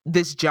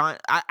 This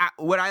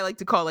what I like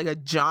to call like a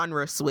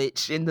genre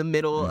switch in the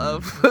middle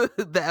of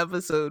the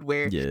episode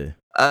where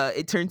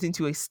it turns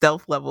into a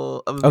stealth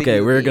level of a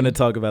video we're game. gonna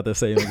talk about the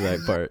same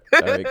exact part.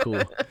 All right,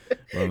 cool.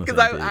 Because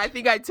I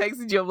think I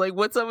texted you, I'm like,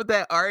 what's up with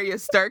that Arya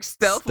Stark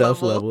stealth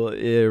level?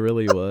 It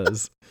really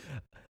was.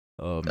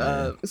 Oh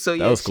man. So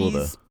yeah, that was cool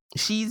though.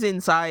 She's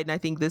inside, and I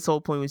think this whole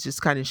point was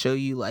just kind of show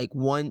you like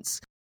once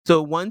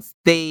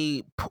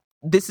they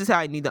this is how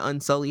I knew the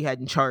Unsullied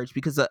had in charge,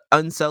 because the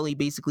Unsullied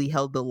basically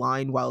held the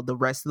line while the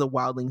rest of the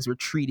wildlings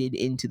retreated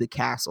into the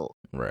castle.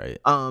 Right.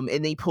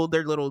 And they pulled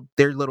their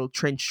little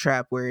trench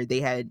trap where they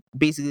had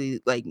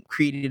basically like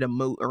created a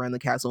moat around the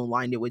castle and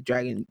lined it with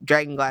dragon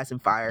glass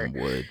and fire. And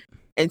wood.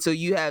 And so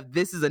you have,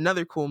 this is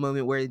another cool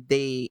moment where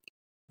they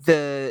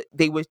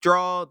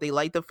withdraw, they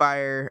light the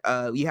fire.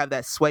 You have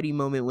that sweaty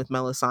moment with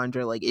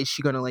Melisandre, like, is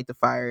she gonna light the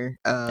fire?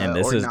 And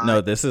this is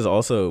not? This is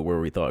also where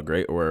we thought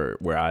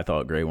where I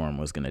thought Grey Worm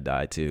was gonna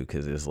die too,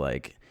 because it's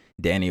like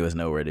Dany was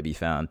nowhere to be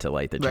found to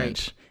light the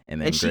trench,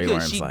 and then Grey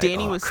Worm's like,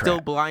 Dany was crap. still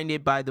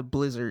blinded by the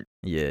blizzard.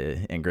 Yeah,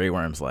 and Grey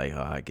Worm's like,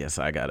 I guess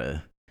I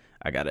gotta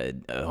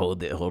hold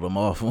them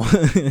off.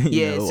 So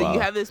you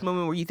have this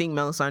moment where you think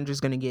Melisandre's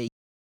gonna get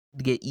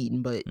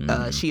eaten, but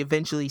she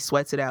eventually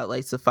sweats it out,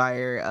 lights the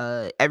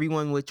fire.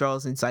 Everyone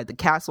withdraws inside the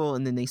castle,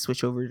 and then they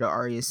switch over to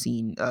Arya's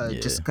scene,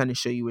 just to kind of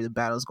show you where the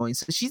battle's going.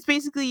 So she's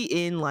basically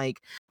in like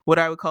what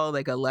I would call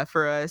like a Left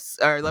 4 Us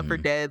or Left 4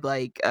 Dead,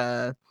 like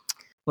a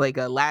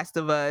Last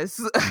of Us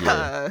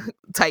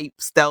type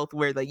stealth,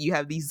 where like you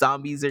have these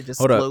zombies are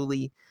just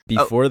slowly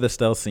before the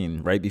stealth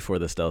scene. Right before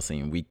the stealth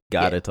scene, we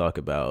gotta talk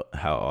about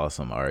how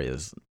awesome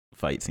Arya's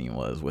fight scene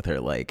was with her,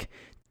 like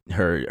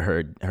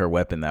her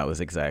weapon that was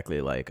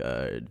exactly like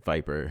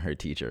Viper, her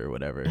teacher or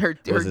whatever. Her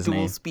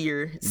dual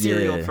spear,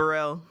 Serial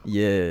Pharrell.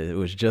 Yeah, it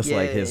was just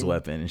like his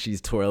weapon, and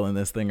she's twirling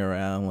this thing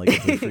around like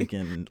it's a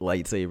freaking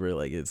lightsaber.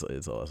 Like it's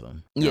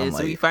awesome. Yeah,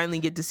 so we finally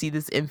get to see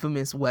this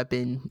infamous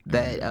weapon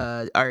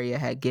that Arya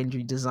had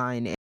Gendry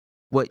design and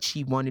what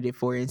she wanted it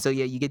for. And so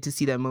you get to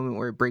see that moment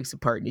where it breaks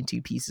apart into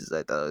two pieces.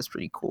 I thought it was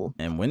pretty cool.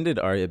 And when did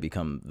Arya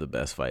become the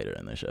best fighter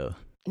in the show?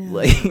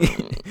 Like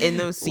in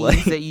those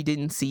scenes that you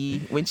didn't see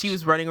when she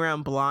was running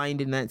around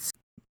blind, and that's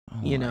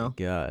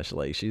gosh,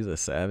 like she's a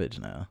savage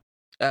now.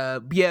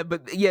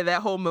 That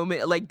whole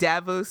moment, like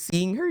Davos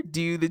seeing her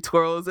do the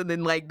twirls, and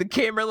then like the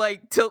camera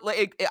like tilt,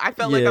 like I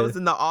felt like I was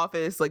in The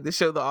Office, like the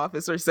show The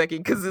Office for a second,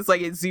 because it's like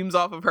it zooms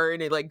off of her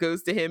and it like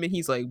goes to him and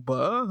he's like,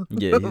 "Buh."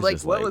 Yeah, he's like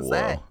just what like, was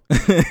whoa.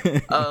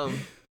 that?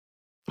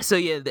 So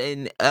yeah,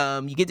 then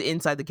you get to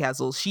inside the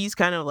castle. She's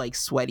kind of like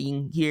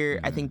sweating here.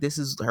 I think this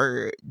was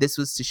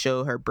to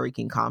show her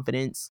breaking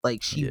confidence.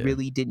 Like she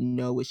really didn't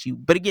know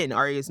but again,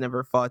 Arya's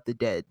never fought the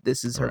dead.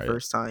 This is her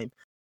first time.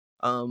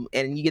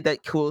 And you get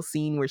that cool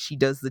scene where she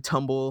does the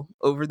tumble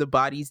over the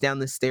bodies down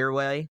the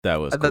stairway.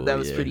 I thought that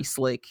was pretty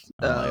slick.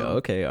 I'm like,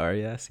 okay,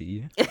 Arya, I see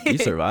you. You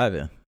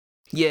surviving.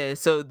 Yeah,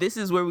 so this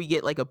is where we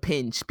get like a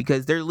pinch,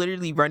 because they're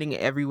literally running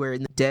everywhere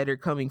and the dead are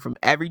coming from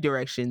every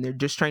direction. They're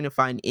just trying to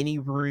find any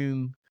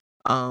room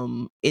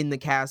in the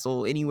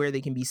castle, anywhere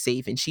they can be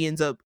safe, and she ends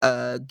up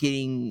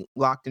getting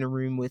locked in a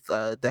room with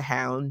the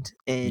Hound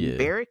and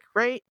Beric,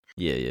 right?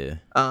 Yeah.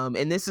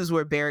 And this is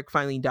where Beric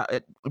finally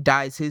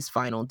dies his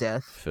final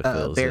death.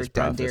 Fulfills Beric his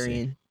prophecy.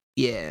 Dondarrion.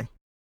 Yeah.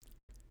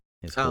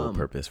 His whole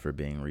purpose for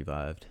being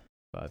revived.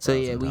 So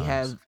yeah, we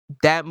have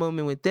that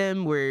moment with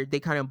them where they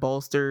kind of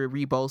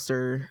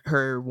rebolster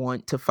her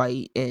want to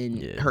fight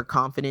and her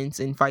confidence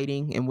in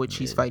fighting and what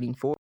she's fighting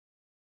for.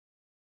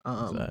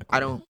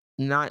 Exactly.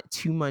 Not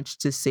too much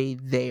to say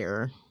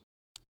there.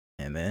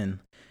 And then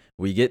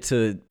we get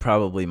to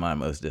probably my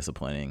most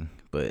disappointing,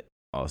 but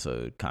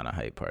also kind of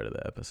hype part of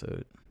the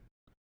episode.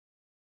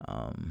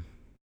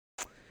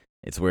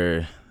 It's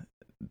where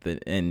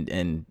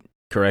and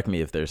correct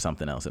me if there's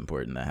something else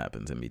important that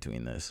happens in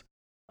between this.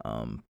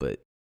 But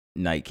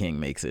Night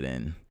King makes it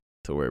in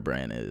to where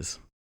Bran is.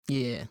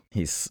 Yeah.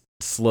 He's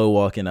slow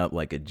walking up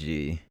like a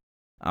G.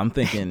 I'm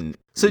thinking.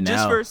 So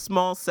just for a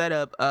small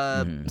setup,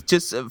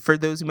 just for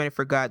those who might have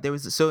forgot, there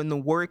was in the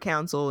War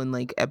Council in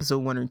like episode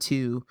 1 or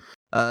 2,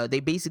 they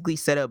basically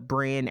set up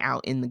Bran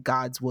out in the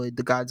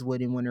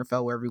Godswood in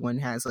Winterfell, where everyone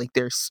has like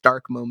their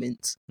Stark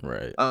moments.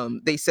 Right.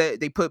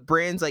 They put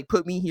Bran's like,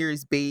 put me here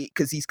as bait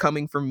because he's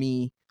coming for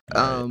me.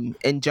 Right.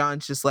 And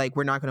Jon's just like,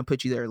 we're not going to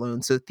put you there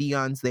alone. So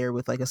Theon's there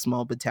with like a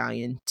small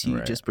battalion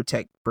to just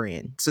protect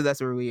Bran. So that's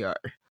where we are.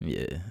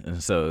 Yeah.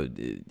 And so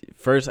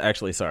first,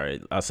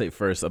 I'll say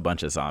first a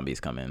bunch of zombies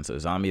come in. So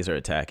zombies are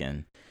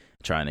attacking,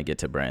 trying to get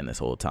to Bran this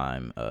whole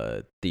time.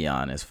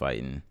 Theon is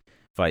fighting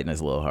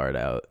his little heart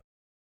out.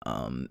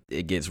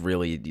 It gets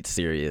really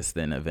serious.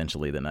 Then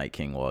eventually the Night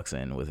King walks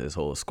in with his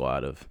whole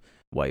squad of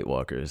White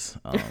Walkers,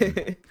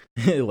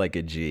 like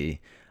a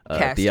G.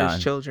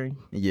 Caster's children.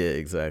 Yeah,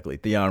 exactly.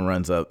 Theon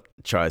runs up,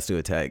 tries to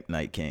attack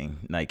Night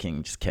King. Night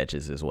King just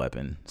catches his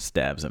weapon,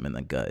 stabs him in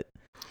the gut.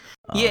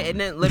 Yeah, and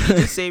then let me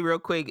just say real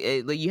quick,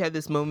 like you had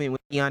this moment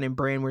with Theon and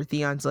Bran where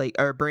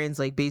Bran's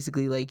like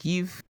basically like,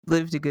 you've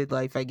lived a good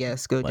life, I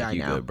guess. Go like, die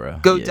you now. good, bro.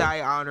 Go Yeah.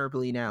 die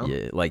honorably now.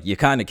 Yeah, like you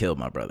kind of killed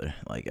my brother.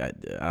 Like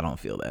I don't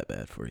feel that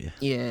bad for you.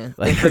 Yeah,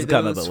 Like that's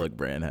kind of the look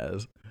Bran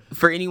has.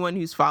 For anyone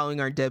who's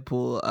following our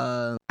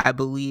Deadpool, I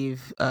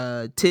believe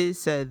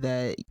Tiz said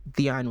that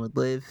Theon would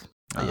live.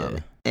 Yeah.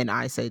 And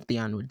I said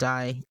Theon would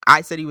die.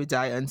 I said he would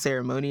die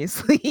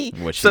unceremoniously.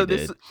 Which so he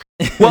this,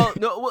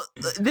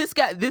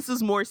 did. This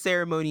is more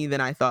ceremony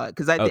than I thought,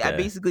 because I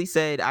basically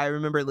said, I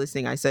remember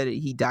listening. I said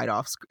he died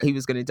off. He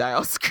was going to die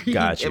off screen,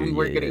 and we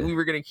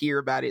were gonna hear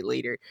about it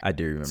later. I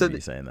do remember you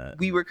saying that.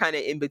 We were kind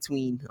of in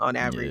between on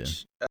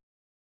average. Yeah.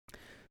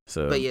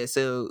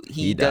 So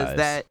he does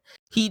that.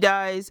 He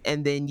dies,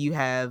 and then you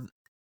have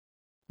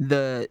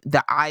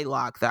the eye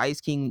lock. The Ice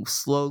King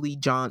slowly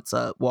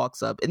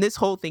walks up, and this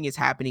whole thing is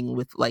happening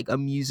with like a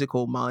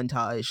musical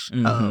montage.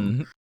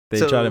 Mm-hmm. They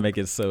try to make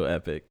it so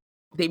epic.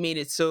 They made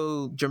it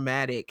so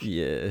dramatic.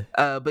 Yeah.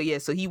 But yeah,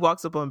 so he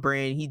walks up on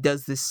Bran. He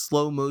does this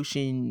slow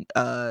motion.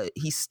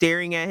 He's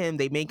staring at him.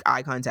 They make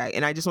eye contact,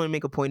 and I just want to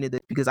make a point of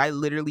this because I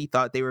literally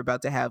thought they were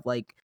about to have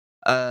like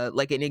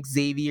an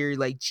Xavier,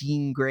 like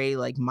Jean Grey,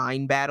 like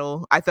mind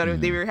battle. I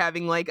thought they were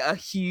having like a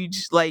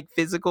huge like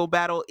physical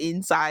battle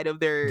inside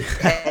of their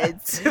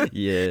heads.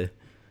 Yeah.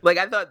 Like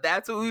I thought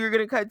that's what we were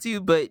gonna cut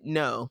to, but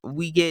no,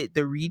 we get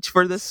the reach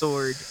for the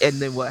sword, and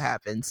then what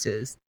happens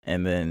is,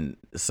 and then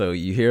so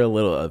you hear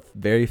a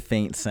very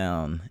faint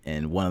sound,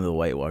 and one of the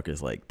White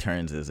Walkers like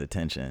turns his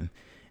attention,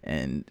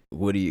 and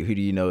who do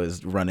you know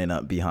is running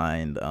up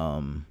behind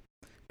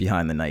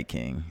the Night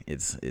King?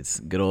 It's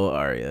good old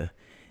Arya.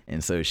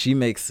 And so she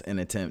makes an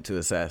attempt to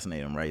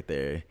assassinate him right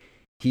there.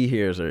 He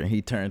hears her.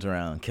 He turns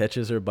around,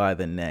 catches her by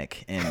the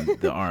neck and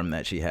the arm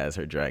that she has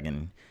her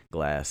dragon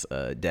glass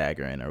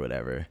dagger in or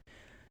whatever.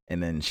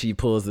 And then she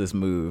pulls this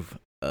move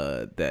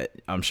that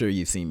I'm sure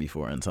you've seen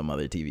before in some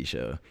other TV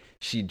show.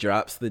 She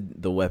drops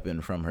the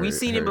weapon from her. We've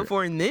seen it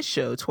before in this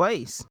show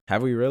twice.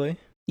 Have we really?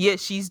 Yeah,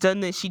 she's done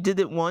this. She did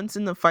it once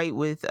in the fight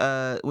with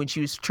when she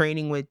was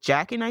training with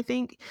Jaqen, I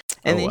think.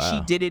 And then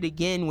she did it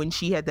again when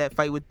she had that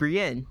fight with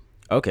Brienne.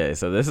 Okay,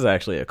 so this is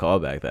actually a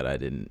callback that I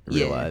didn't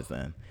realize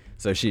then.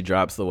 So she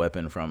drops the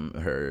weapon from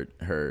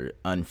her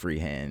unfree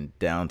hand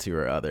down to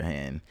her other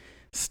hand,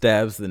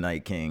 stabs the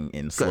Night King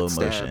in slow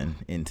motion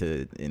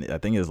into I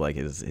think it's like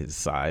his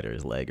side or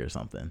his leg or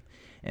something,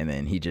 and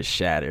then he just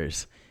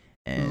shatters.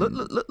 And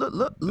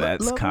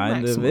that's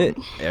kind of it.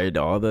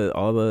 All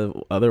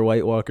the other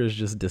White Walkers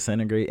just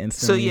disintegrate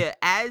instantly. So yeah,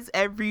 as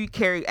every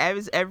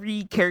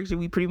character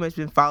we pretty much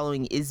been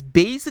following is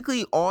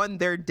basically on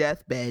their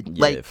deathbed,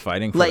 like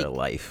fighting for their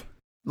life,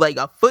 like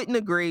a foot in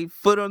the grave,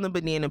 foot on the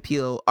banana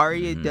peel.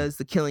 Arya does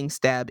the killing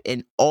stab,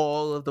 and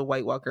all of the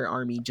White Walker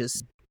army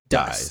just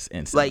dies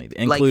instantly,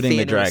 including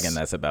the dragon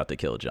that's about to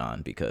kill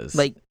Jon, because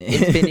like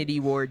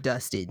Infinity War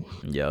dusted.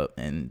 Yep,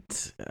 and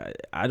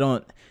I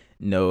don't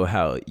know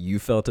how you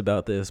felt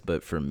about this,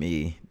 but for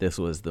me, this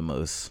was the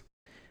most,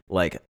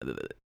 like,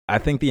 I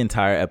think the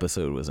entire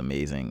episode was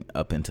amazing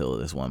up until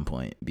this one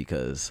point,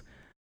 because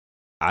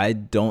I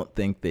don't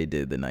think they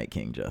did the Night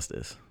King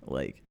justice.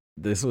 Like,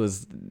 this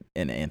was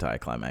an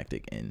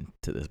anticlimactic end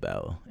to this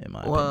battle, in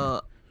my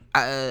opinion.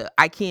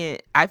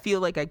 I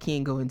feel like I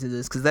can't go into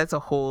this because that's a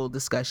whole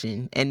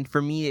discussion, and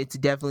for me it's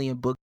definitely a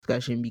book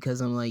discussion, because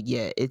I'm like,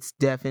 yeah, it's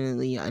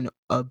definitely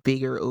a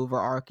bigger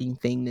overarching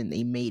thing than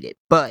they made it,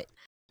 but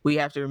we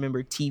have to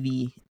remember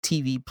TV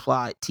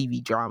plot,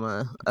 TV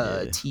drama,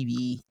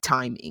 TV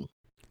timing.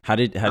 How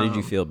did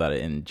you feel about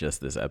it in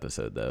just this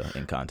episode, though,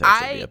 in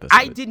context of the episode?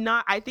 I did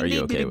not. I think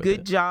they did a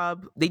good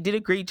job. They did a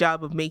great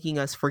job of making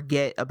us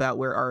forget about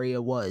where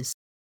Arya was.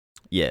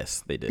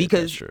 Yes, they did.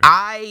 Because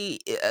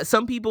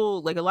some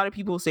people, like a lot of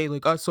people say,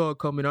 like, I saw it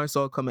coming.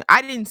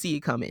 I didn't see it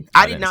coming.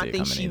 I did not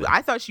think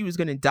I thought she was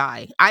going to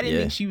die. I didn't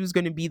think she was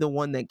going to be the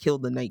one that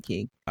killed the Night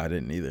King. I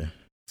didn't either.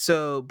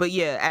 So, but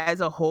yeah,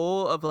 as a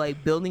whole of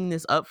like building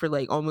this up for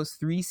like almost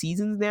 3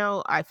 seasons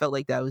now, I felt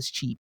like that was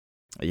cheap.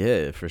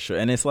 Yeah, for sure.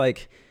 And it's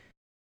like,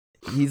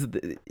 he's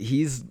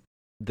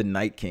the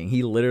Night King.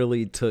 He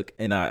literally took,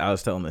 and I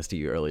was telling this to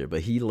you earlier,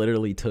 but he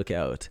literally took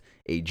out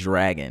a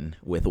dragon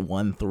with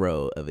one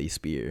throw of a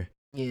spear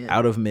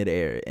out of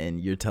midair. And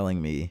you're telling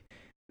me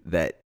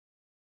that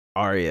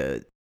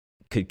Arya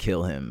could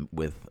kill him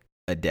with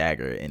a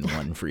dagger in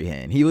one free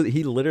hand.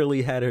 He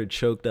literally had her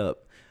choked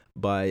up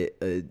by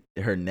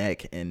her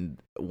neck and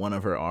one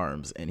of her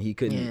arms, and he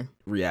couldn't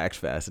react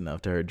fast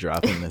enough to her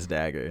dropping this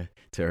dagger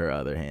to her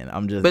other hand.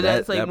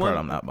 That part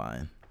I'm not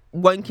buying.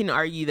 One can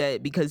argue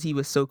that because he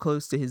was so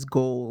close to his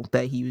goal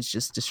that he was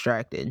just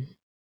distracted.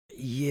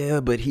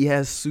 Yeah, but he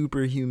has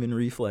superhuman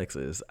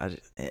reflexes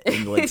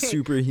and like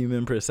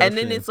superhuman perception. And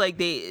then it's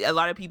like a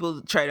lot of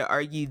people try to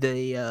argue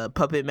the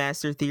puppet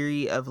master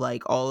theory of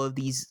like all of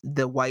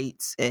the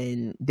whites,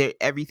 and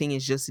everything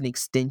is just an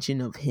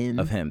extension of him.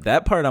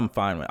 That part I'm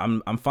fine with.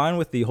 I'm fine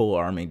with the whole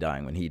army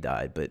dying when he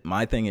died, but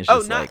my thing is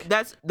just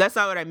that's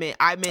not what I meant.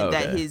 I meant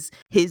that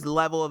his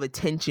level of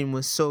attention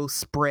was so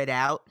spread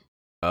out.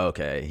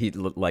 Okay, he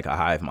looked like a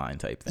hive mind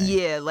type thing.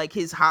 Yeah, like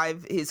his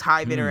hive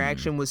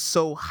interaction was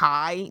so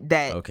high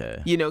that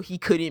Okay, he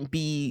couldn't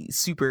be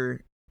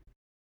super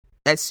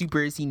as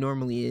he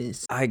normally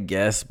is. I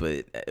guess,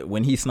 but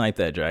when he sniped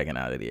that dragon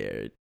out of the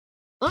air,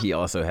 Huh? he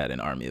also had an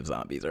army of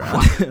zombies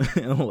around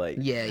him. Like,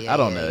 I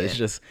don't know. It's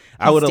just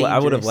I would have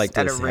liked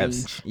to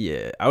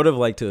I would have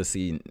liked to have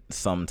seen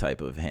some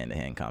type of hand to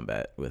hand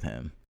combat with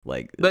him.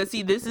 Like, but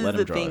see, this is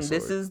the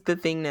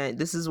thing.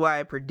 This is why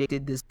I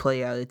predicted this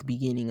play out at the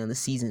beginning of the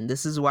season.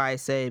 This is why I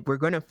said we're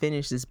going to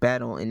finish this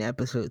battle in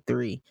episode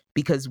 3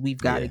 because we've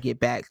got to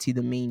get back to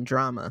the main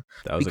drama.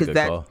 That was a good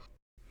call.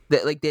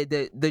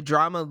 The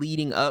drama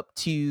leading up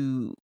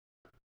to,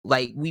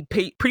 like, we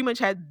pretty much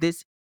had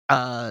this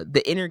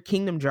the Inner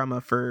Kingdom drama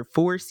for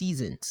 4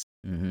 seasons.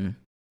 Mm-hmm.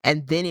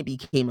 And then it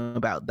became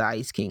about the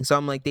Ice King. So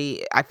I'm like,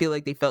 I feel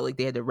like they felt like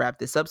they had to wrap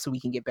this up so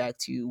we can get back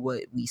to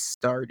what we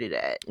started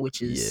at,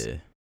 which is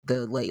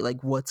the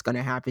like what's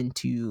gonna happen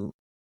to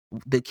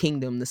the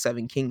kingdom, the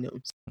 7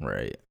 kingdoms.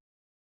 Right.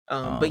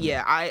 But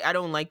yeah, I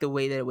don't like the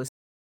way that it was.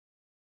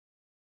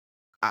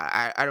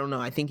 I don't know.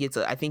 I think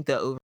the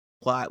over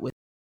plot with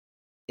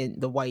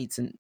the Whites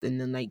and the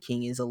Night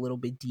King is a little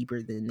bit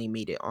deeper than they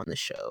made it on the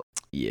show.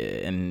 Yeah,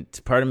 and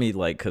part of me,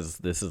 like, because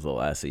this is the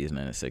last season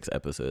and it's 6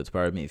 episodes,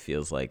 part of me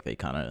feels like they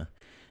kind of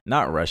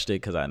not rushed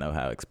it, because I know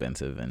how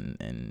expensive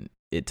and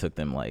it took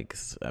them, like,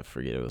 I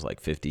forget, it was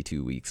like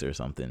 52 weeks or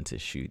something to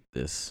shoot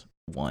this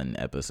one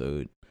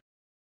episode.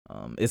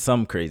 It's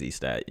some crazy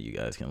stat you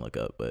guys can look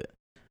up, but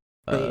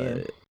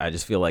I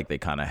just feel like they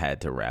kind of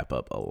had to wrap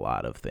up a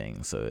lot of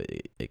things, so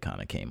it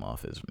kind of came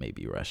off as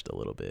maybe rushed a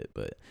little bit.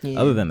 But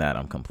other than that,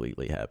 I'm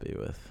completely happy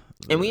with.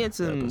 And we had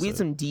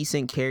some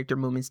decent character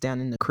moments down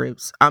in the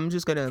crypts. I'm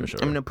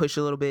gonna push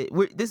a little bit.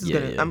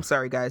 I'm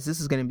sorry guys, this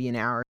is gonna be an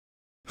hour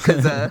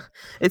because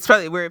it's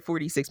probably, we're at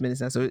 46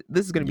 minutes now, so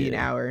this is gonna be an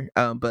hour.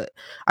 But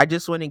I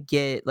just want to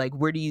get, like,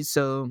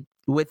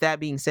 with that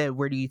being said,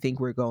 where do you think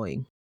we're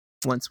going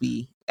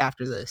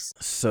after this?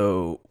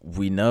 So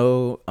we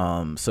know,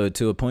 so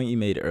to a point you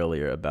made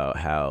earlier about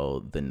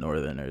how the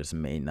Northerners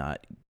may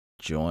not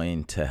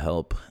join to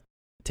help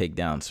take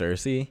down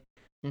Cersei.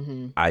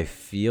 Mm-hmm. I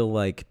feel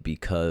like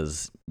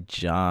because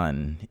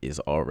Jon is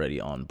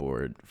already on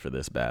board for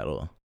this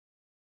battle,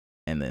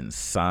 and then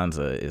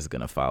Sansa is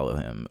gonna follow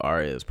him,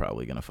 Arya is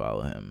probably gonna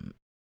follow him,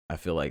 I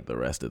feel like the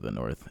rest of the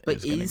North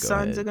is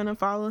Sansa gonna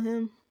follow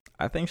him?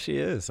 I think she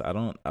is. I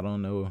don't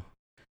know.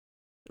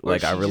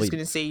 Like, I really just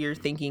gonna say you're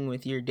thinking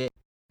with your dick.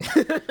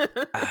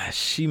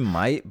 She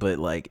might, but,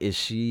 like, is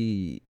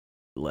she,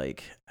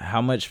 like,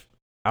 how much?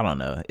 I don't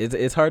know.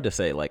 It's hard to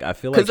say. Like, I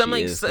feel like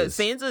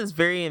Sansa is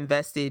very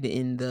invested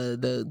in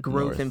the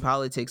growth and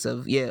politics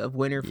of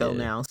Winterfell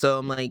now. So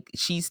I'm like,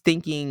 she's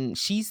thinking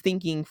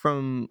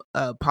from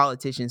a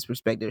politician's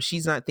perspective.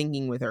 She's not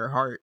thinking with her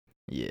heart.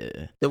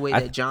 Yeah, the way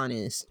that Jon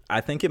is.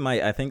 I think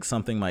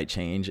something might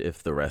change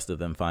if the rest of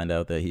them find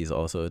out that he's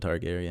also a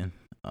Targaryen.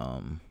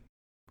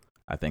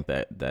 I think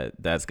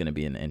that's going to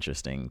be an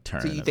interesting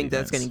turn. So you think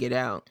that's going to get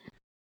out?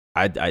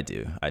 I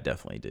do. I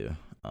definitely do.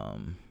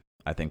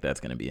 I think that's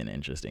going to be an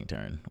interesting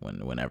turn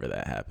whenever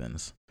that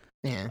happens.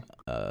 Yeah.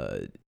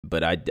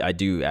 But I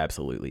do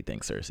absolutely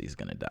think Cersei's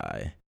going to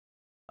die.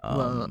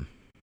 Well,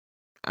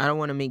 I don't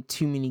want to make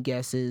too many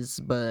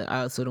guesses, but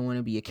I also don't want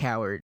to be a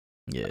coward.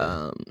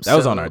 Yeah. That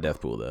was on our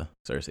death pool though.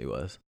 Cersei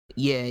was.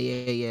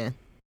 Yeah.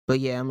 But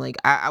yeah, I'm like,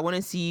 I want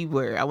to see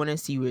where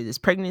this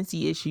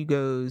pregnancy issue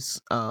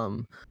goes.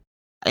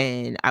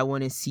 And I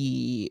want to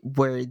see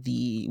where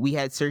we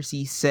had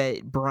Cersei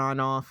set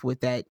Bronn off with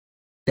that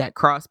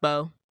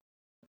crossbow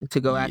to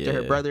go after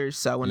her brothers.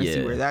 So I want to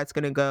see where that's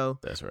gonna go.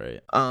 That's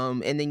right.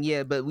 And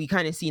then but we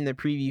kind of see in the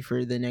preview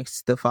for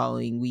the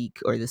following week,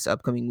 or this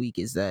upcoming week,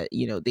 is that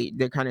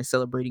they're kind of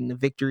celebrating the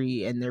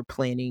victory, and they're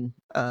planning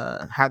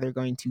how they're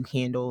going to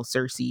handle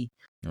Cersei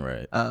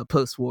right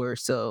post-war.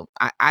 So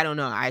I don't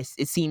know.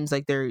 It seems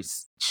like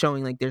there's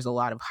showing like there's a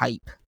lot of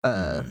hype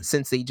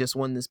since they just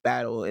won this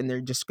battle, and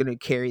they're just gonna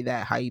carry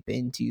that hype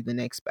into the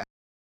next battle.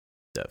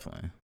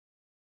 Definitely.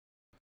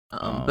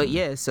 But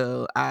yeah,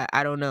 so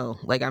I don't know.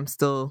 Like, I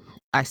still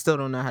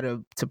don't know how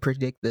to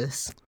predict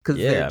this, because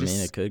I mean,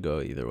 it could go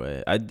either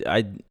way.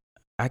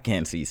 I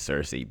can't see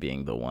Cersei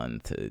being the one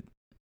to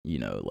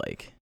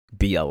like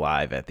be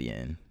alive at the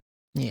end.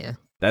 Yeah,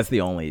 that's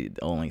the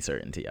only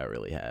certainty I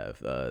really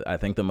have. I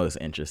think the most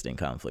interesting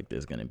conflict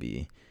is going to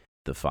be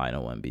the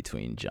final one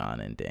between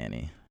Jon and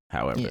Dany,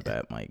 however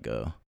that might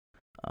go.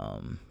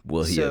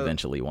 Will he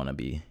eventually want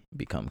to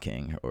become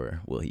king,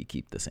 or will he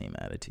keep the same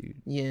attitude?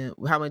 Yeah,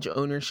 how much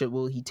ownership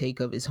will he take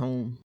of his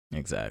home?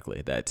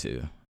 Exactly, that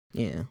too.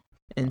 Yeah.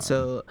 And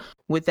so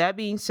with that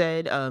being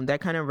said, that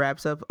kind of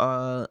wraps up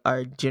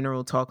our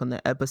general talk on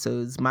the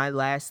episodes. My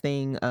last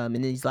thing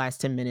in these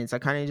last 10 minutes, I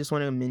kind of just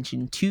want to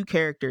mention 2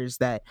 characters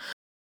that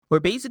were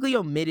basically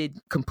omitted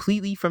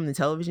completely from the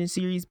television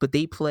series, but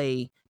they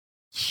play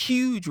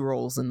huge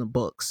roles in the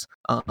books.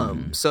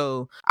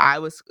 So I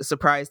was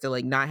surprised to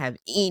like not have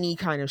any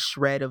kind of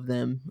shred of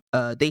them.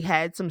 They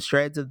had some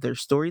shreds of their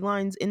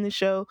storylines in the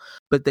show,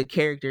 but the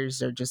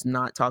characters are just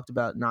not talked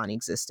about,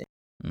 non-existent.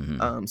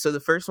 So the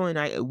first one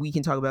we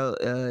can talk about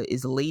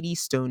is Lady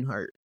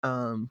Stoneheart.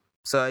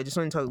 So I just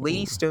want to talk.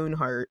 Lady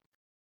Stoneheart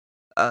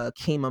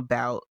came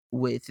about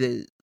with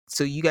the.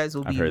 So you guys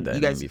will be. I've heard that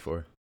you name guys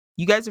before.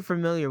 You guys are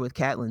familiar with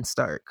Catelyn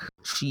Stark.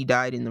 She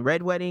died in the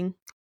Red Wedding,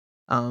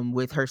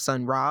 with her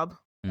son Robb.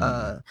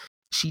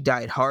 She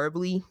died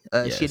horribly.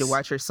 She had to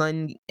watch her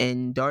son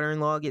and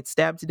daughter-in-law get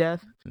stabbed to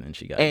death. And then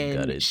she got And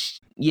gutted.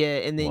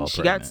 and then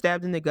she got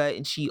stabbed in the gut.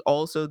 And she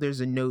also, there's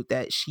a note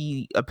that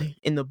she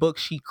in the book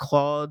she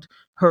clawed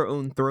her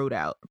own throat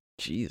out.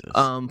 Jesus.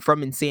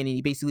 From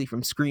insanity, basically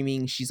from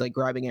screaming. She's like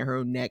grabbing at her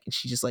own neck, and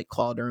she just like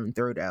clawed her own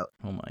throat out.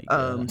 Oh my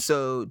god.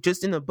 So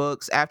just in the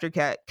books, after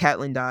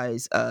Catelyn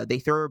dies, they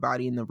throw her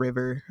body in the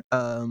river.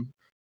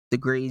 The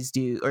Greys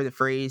do, or the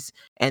Freys,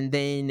 and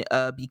then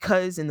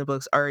because in the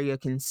books Arya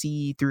can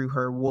see through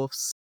her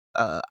wolf's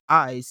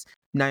eyes,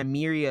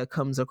 Nymeria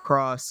comes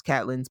across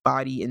Catelyn's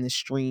body in the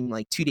stream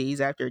like 2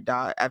 days after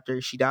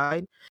she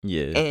died.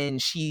 Yeah. And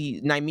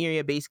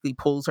Nymeria basically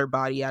pulls her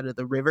body out of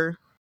the river.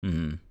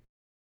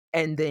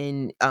 And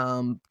then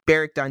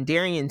Beric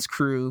Dondarrion's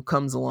crew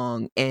comes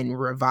along and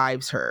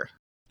revives her.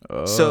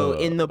 So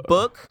in the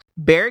book,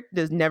 Beric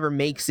never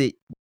makes it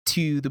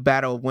to the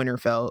Battle of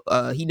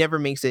Winterfell. He never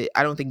makes it,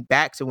 I don't think,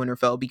 back to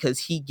Winterfell, because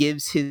he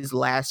gives his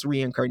last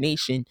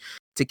reincarnation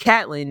to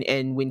Catelyn,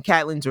 and when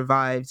Catelyn's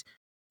revived,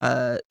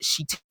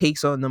 she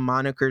takes on the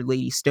moniker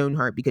Lady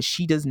Stoneheart, because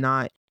she does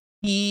not.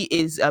 He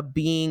is a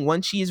being.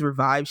 Once she is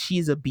revived, she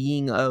is a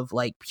being of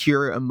like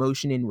pure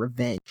emotion and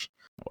revenge.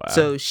 Wow.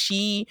 So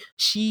she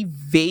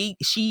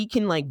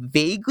can like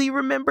vaguely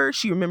remember.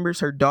 She remembers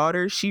her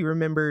daughter. She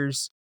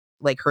remembers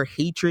like her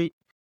hatred.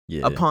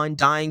 Upon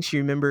dying, she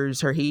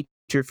remembers her hatred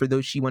for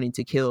those she wanted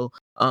to kill.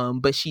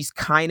 But she's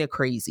kind of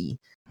crazy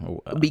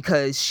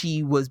because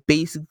she was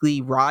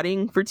basically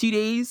rotting for 2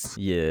 days.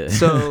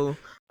 So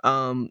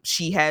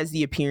she has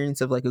the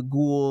appearance of like a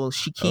ghoul.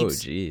 She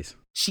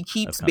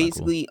keeps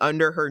basically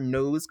under her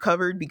nose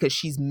covered because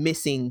she's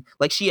missing,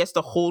 like she has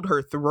to hold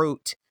her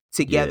throat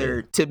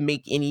together to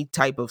make any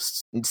type of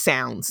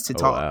sounds to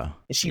talk.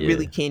 And she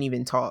really can't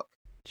even talk.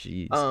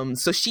 Jeez.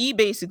 So she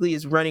basically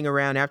is running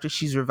around after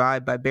she's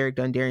revived by Beric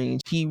Dondarrion.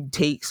 She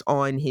takes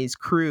on his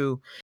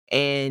crew,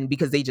 and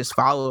because they just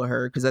follow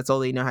her because that's all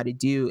they know how to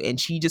do, and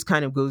she just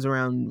kind of goes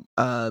around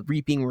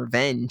reaping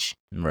revenge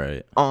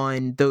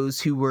on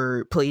those who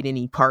were played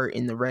any part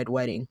in the Red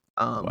Wedding.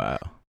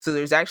 So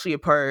there's actually a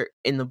part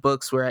in the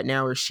books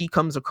where she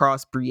comes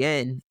across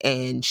Brienne,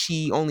 and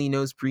she only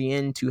knows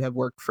Brienne to have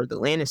worked for the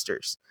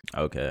Lannisters.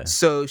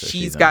 So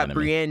she's got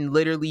Brienne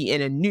literally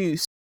in a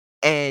noose,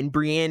 and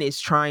Brienne is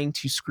trying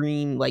to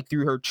scream like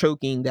through her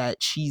choking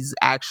that she's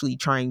actually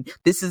trying.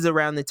 This is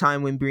around the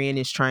time when Brienne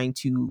is trying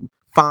to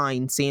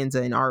find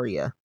Sansa and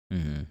Arya.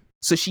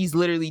 So she's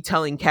literally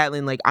telling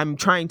Catelyn, like, I'm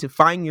trying to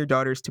find your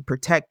daughters to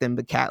protect them,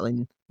 but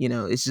Catelyn,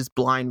 it's just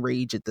blind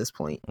rage at this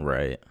point.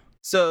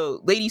 So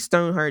Lady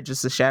Stoneheart,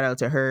 just a shout out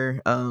to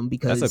her,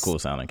 because that's a cool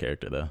sounding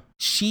character though.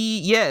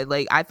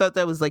 I thought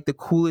that was like the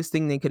coolest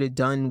thing they could have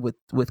done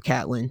with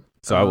Catelyn.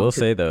 So I will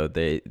say though,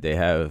 they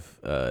have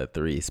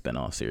 3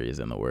 spinoff series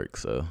in the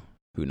works, so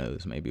who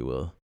knows? Maybe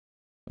we'll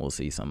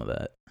see some of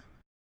that.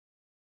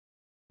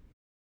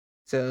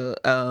 So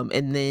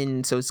and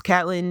then so it's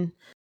Catelyn,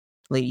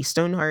 Lady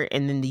Stoneheart,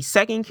 and then the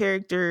second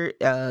character.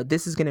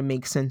 This is gonna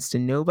make sense to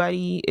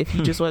nobody if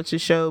you just watch the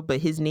show,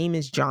 but his name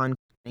is Jon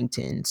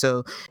Connington.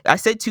 So I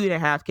said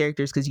 2.5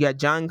 characters because you got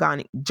Jon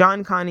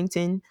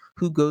Connington,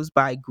 who goes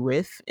by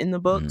Griff in the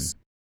books,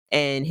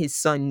 and his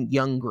son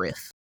Young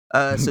Griff.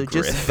 So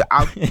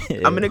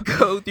I'm gonna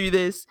go through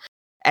this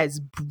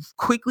as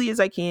quickly as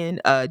I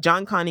can.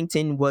 Jon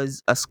Connington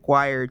was a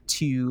squire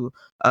to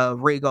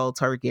Rhaegal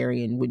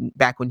Targaryen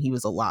back when he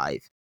was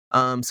alive.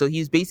 So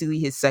he's basically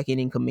his second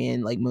in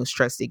command, like most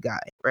trusted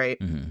guy, right?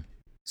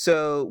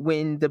 So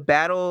when the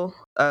battle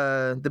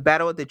at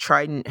the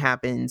Trident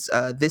happens,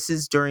 this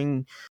is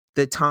during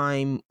the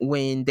time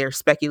when they're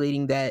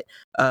speculating that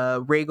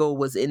Rhaegal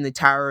was in the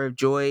Tower of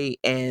Joy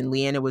and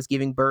Lyanna was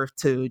giving birth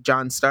to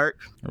Jon Stark.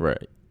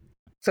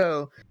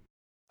 So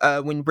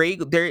when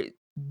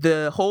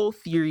the whole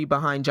theory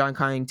behind Jon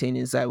Connington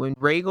is that when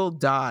Rhaegal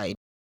died,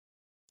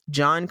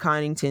 Jon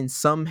Connington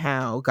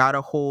somehow got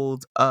a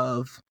hold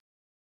of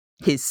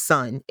his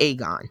son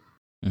Aegon,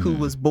 who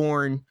was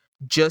born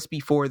just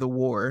before the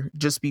war,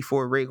 just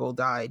before Rhaegal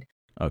died.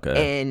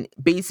 And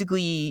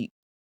basically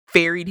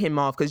ferried him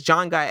off because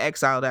Jon got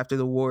exiled after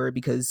the war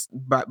because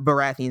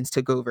Baratheons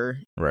took over.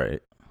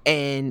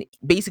 And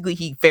basically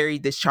he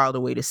ferried this child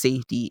away to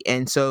safety,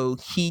 and so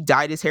he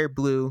dyed his hair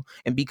blue,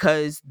 and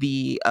because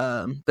the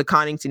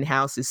Connington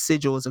house's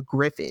sigil is a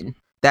griffin,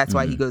 that's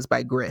why he goes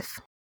by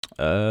Griff.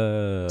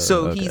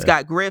 So he's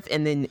got Griff,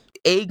 and then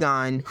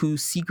Aegon,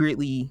 who's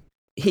secretly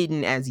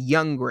hidden as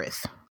Young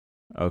Griff.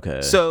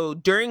 Okay. So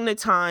during the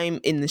time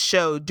in the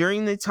show,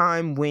 during the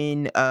time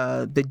when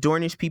the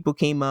Dornish people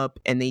came up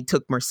and they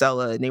took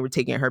Marcella and they were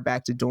taking her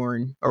back to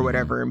Dorne or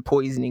whatever and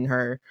poisoning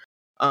her,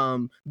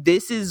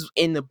 this is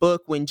in the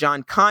book when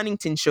John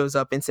Connington shows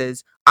up and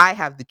says, I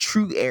have the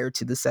true heir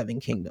to the Seven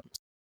Kingdoms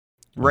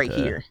right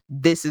here.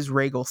 This is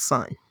Rhaegal's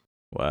son.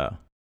 Wow.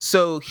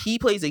 So he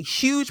plays a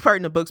huge part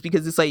in the books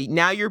because it's like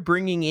now you're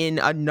bringing in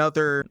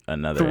another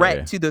threat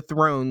heir to the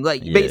throne.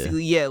 Like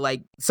basically,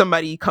 like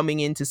somebody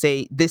coming in to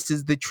say this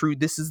is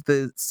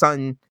the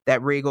son that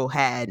Rhaegal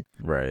had,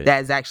 right?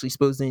 That is actually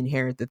supposed to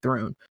inherit the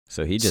throne.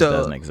 So he just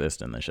doesn't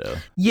exist in the show.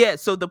 Yeah.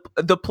 So the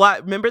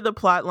plot. Remember the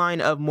plot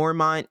line of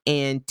Mormont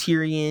and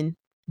Tyrion.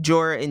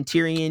 Jorah and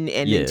Tyrion,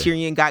 and then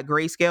Tyrion got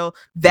grayscale.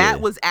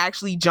 That was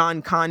actually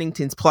John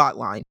Connington's plot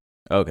line.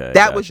 Okay,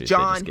 that was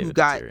John who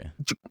got.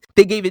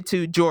 They gave it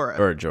to Jorah.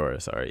 Or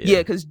Jorah, sorry. Yeah,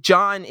 because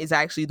John is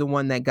actually the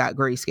one that got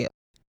grayscale.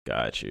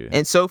 Got you.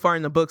 And so far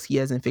in the books, he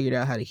hasn't figured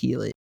out how to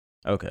heal it.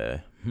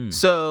 Okay.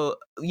 So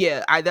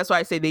yeah, that's why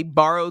I say they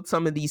borrowed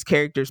some of these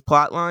characters'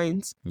 plot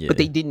lines, but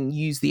they didn't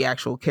use the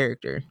actual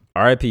character.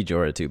 R.I.P.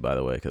 Jorah too, by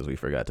the way, because we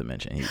forgot to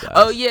mention he dies.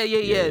 Oh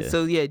yeah.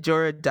 So yeah,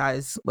 Jorah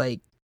dies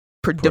like.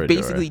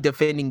 Basically Jorah.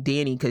 Defending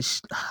Dany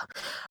because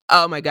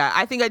oh my god,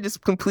 I think I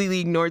just completely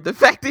ignored the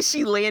fact that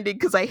she landed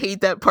because I hate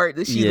that part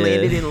that she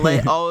landed and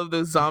let all of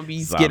those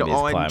zombies get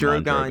on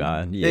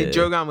Drogon. Yeah.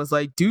 Drogon was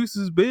like,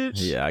 deuces, bitch.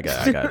 Yeah, I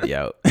got you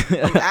out.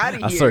 I'm out of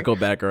here. I'll circle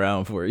back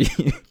around for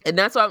you. And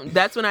that's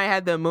when I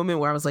had the moment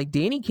where I was like,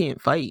 Dany can't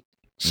fight.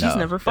 She's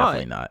never fought.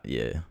 Definitely not.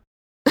 Yeah.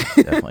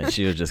 Definitely.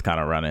 She was just kind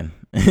of running.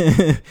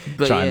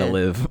 Trying to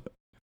live.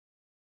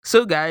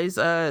 So guys,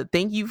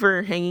 thank you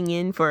for hanging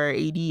in for our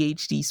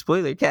ADHD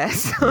spoiler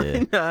cast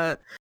on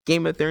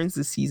Game of Thrones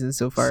this season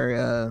so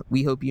far.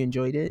 We hope you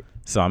enjoyed it.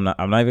 So I'm not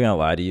even gonna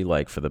lie to you,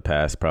 like for the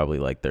past probably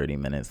like 30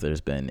 minutes there's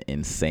been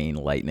insane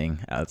lightning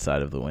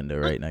outside of the window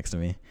right next to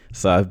me.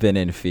 So I've been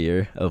in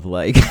fear of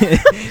like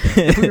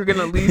if we were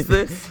gonna lose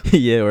this.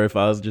 Yeah, or if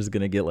I was just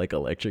gonna get like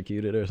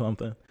electrocuted or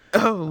something.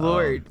 Oh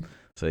Lord.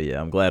 So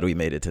yeah, I'm glad we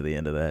made it to the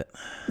end of that.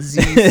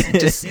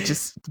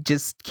 Zeus,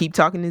 just keep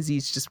talking to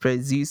Zeus. Just pray,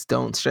 Zeus,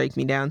 don't strike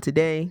me down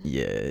today.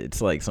 Yeah,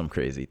 it's like some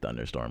crazy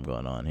thunderstorm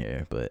going on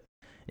here, but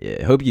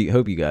yeah, hope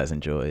you guys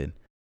enjoyed.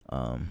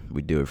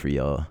 We do it for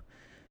y'all.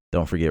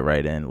 Don't forget,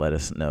 write in, let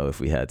us know if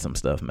we had some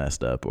stuff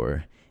messed up,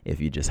 or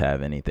if you just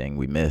have anything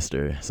we missed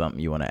or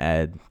something you want to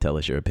add. Tell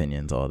us your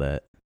opinions, all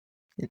that.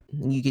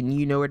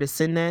 You know where to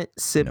send that.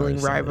 Sibling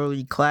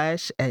Rivalry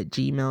Clash at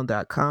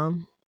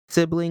gmail.com.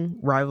 Sibling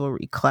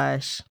Rivalry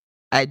Clash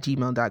at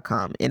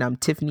gmail.com. And I'm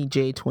Tiffany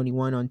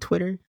J21 on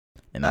Twitter.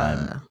 And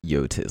I'm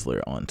Yo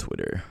Tizzler on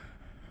Twitter.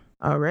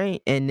 All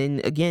right. And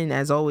then again,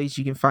 as always,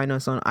 you can find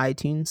us on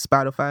iTunes,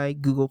 Spotify,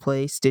 Google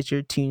Play,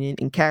 Stitcher, TuneIn,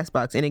 and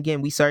Castbox. And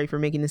again, we sorry for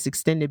making this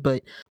extended,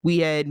 but we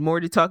had more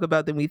to talk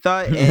about than we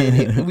thought,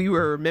 and we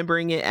were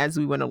remembering it as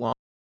we went along.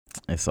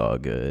 It's all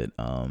good.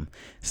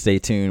 Stay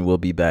tuned. We'll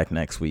be back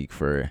next week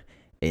for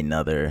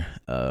another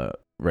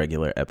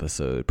regular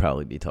episode.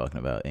 Probably be talking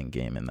about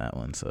Endgame in that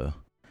one. So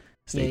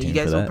stay tuned. You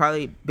guys for that. will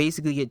probably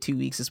basically get 2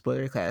 weeks of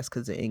spoiler class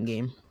because of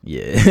Endgame.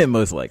 Yeah,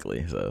 most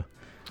likely. So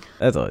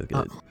that's always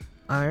good.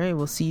 All right,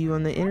 we'll see you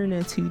on the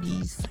internet,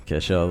 2Ds.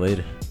 Catch y'all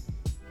later.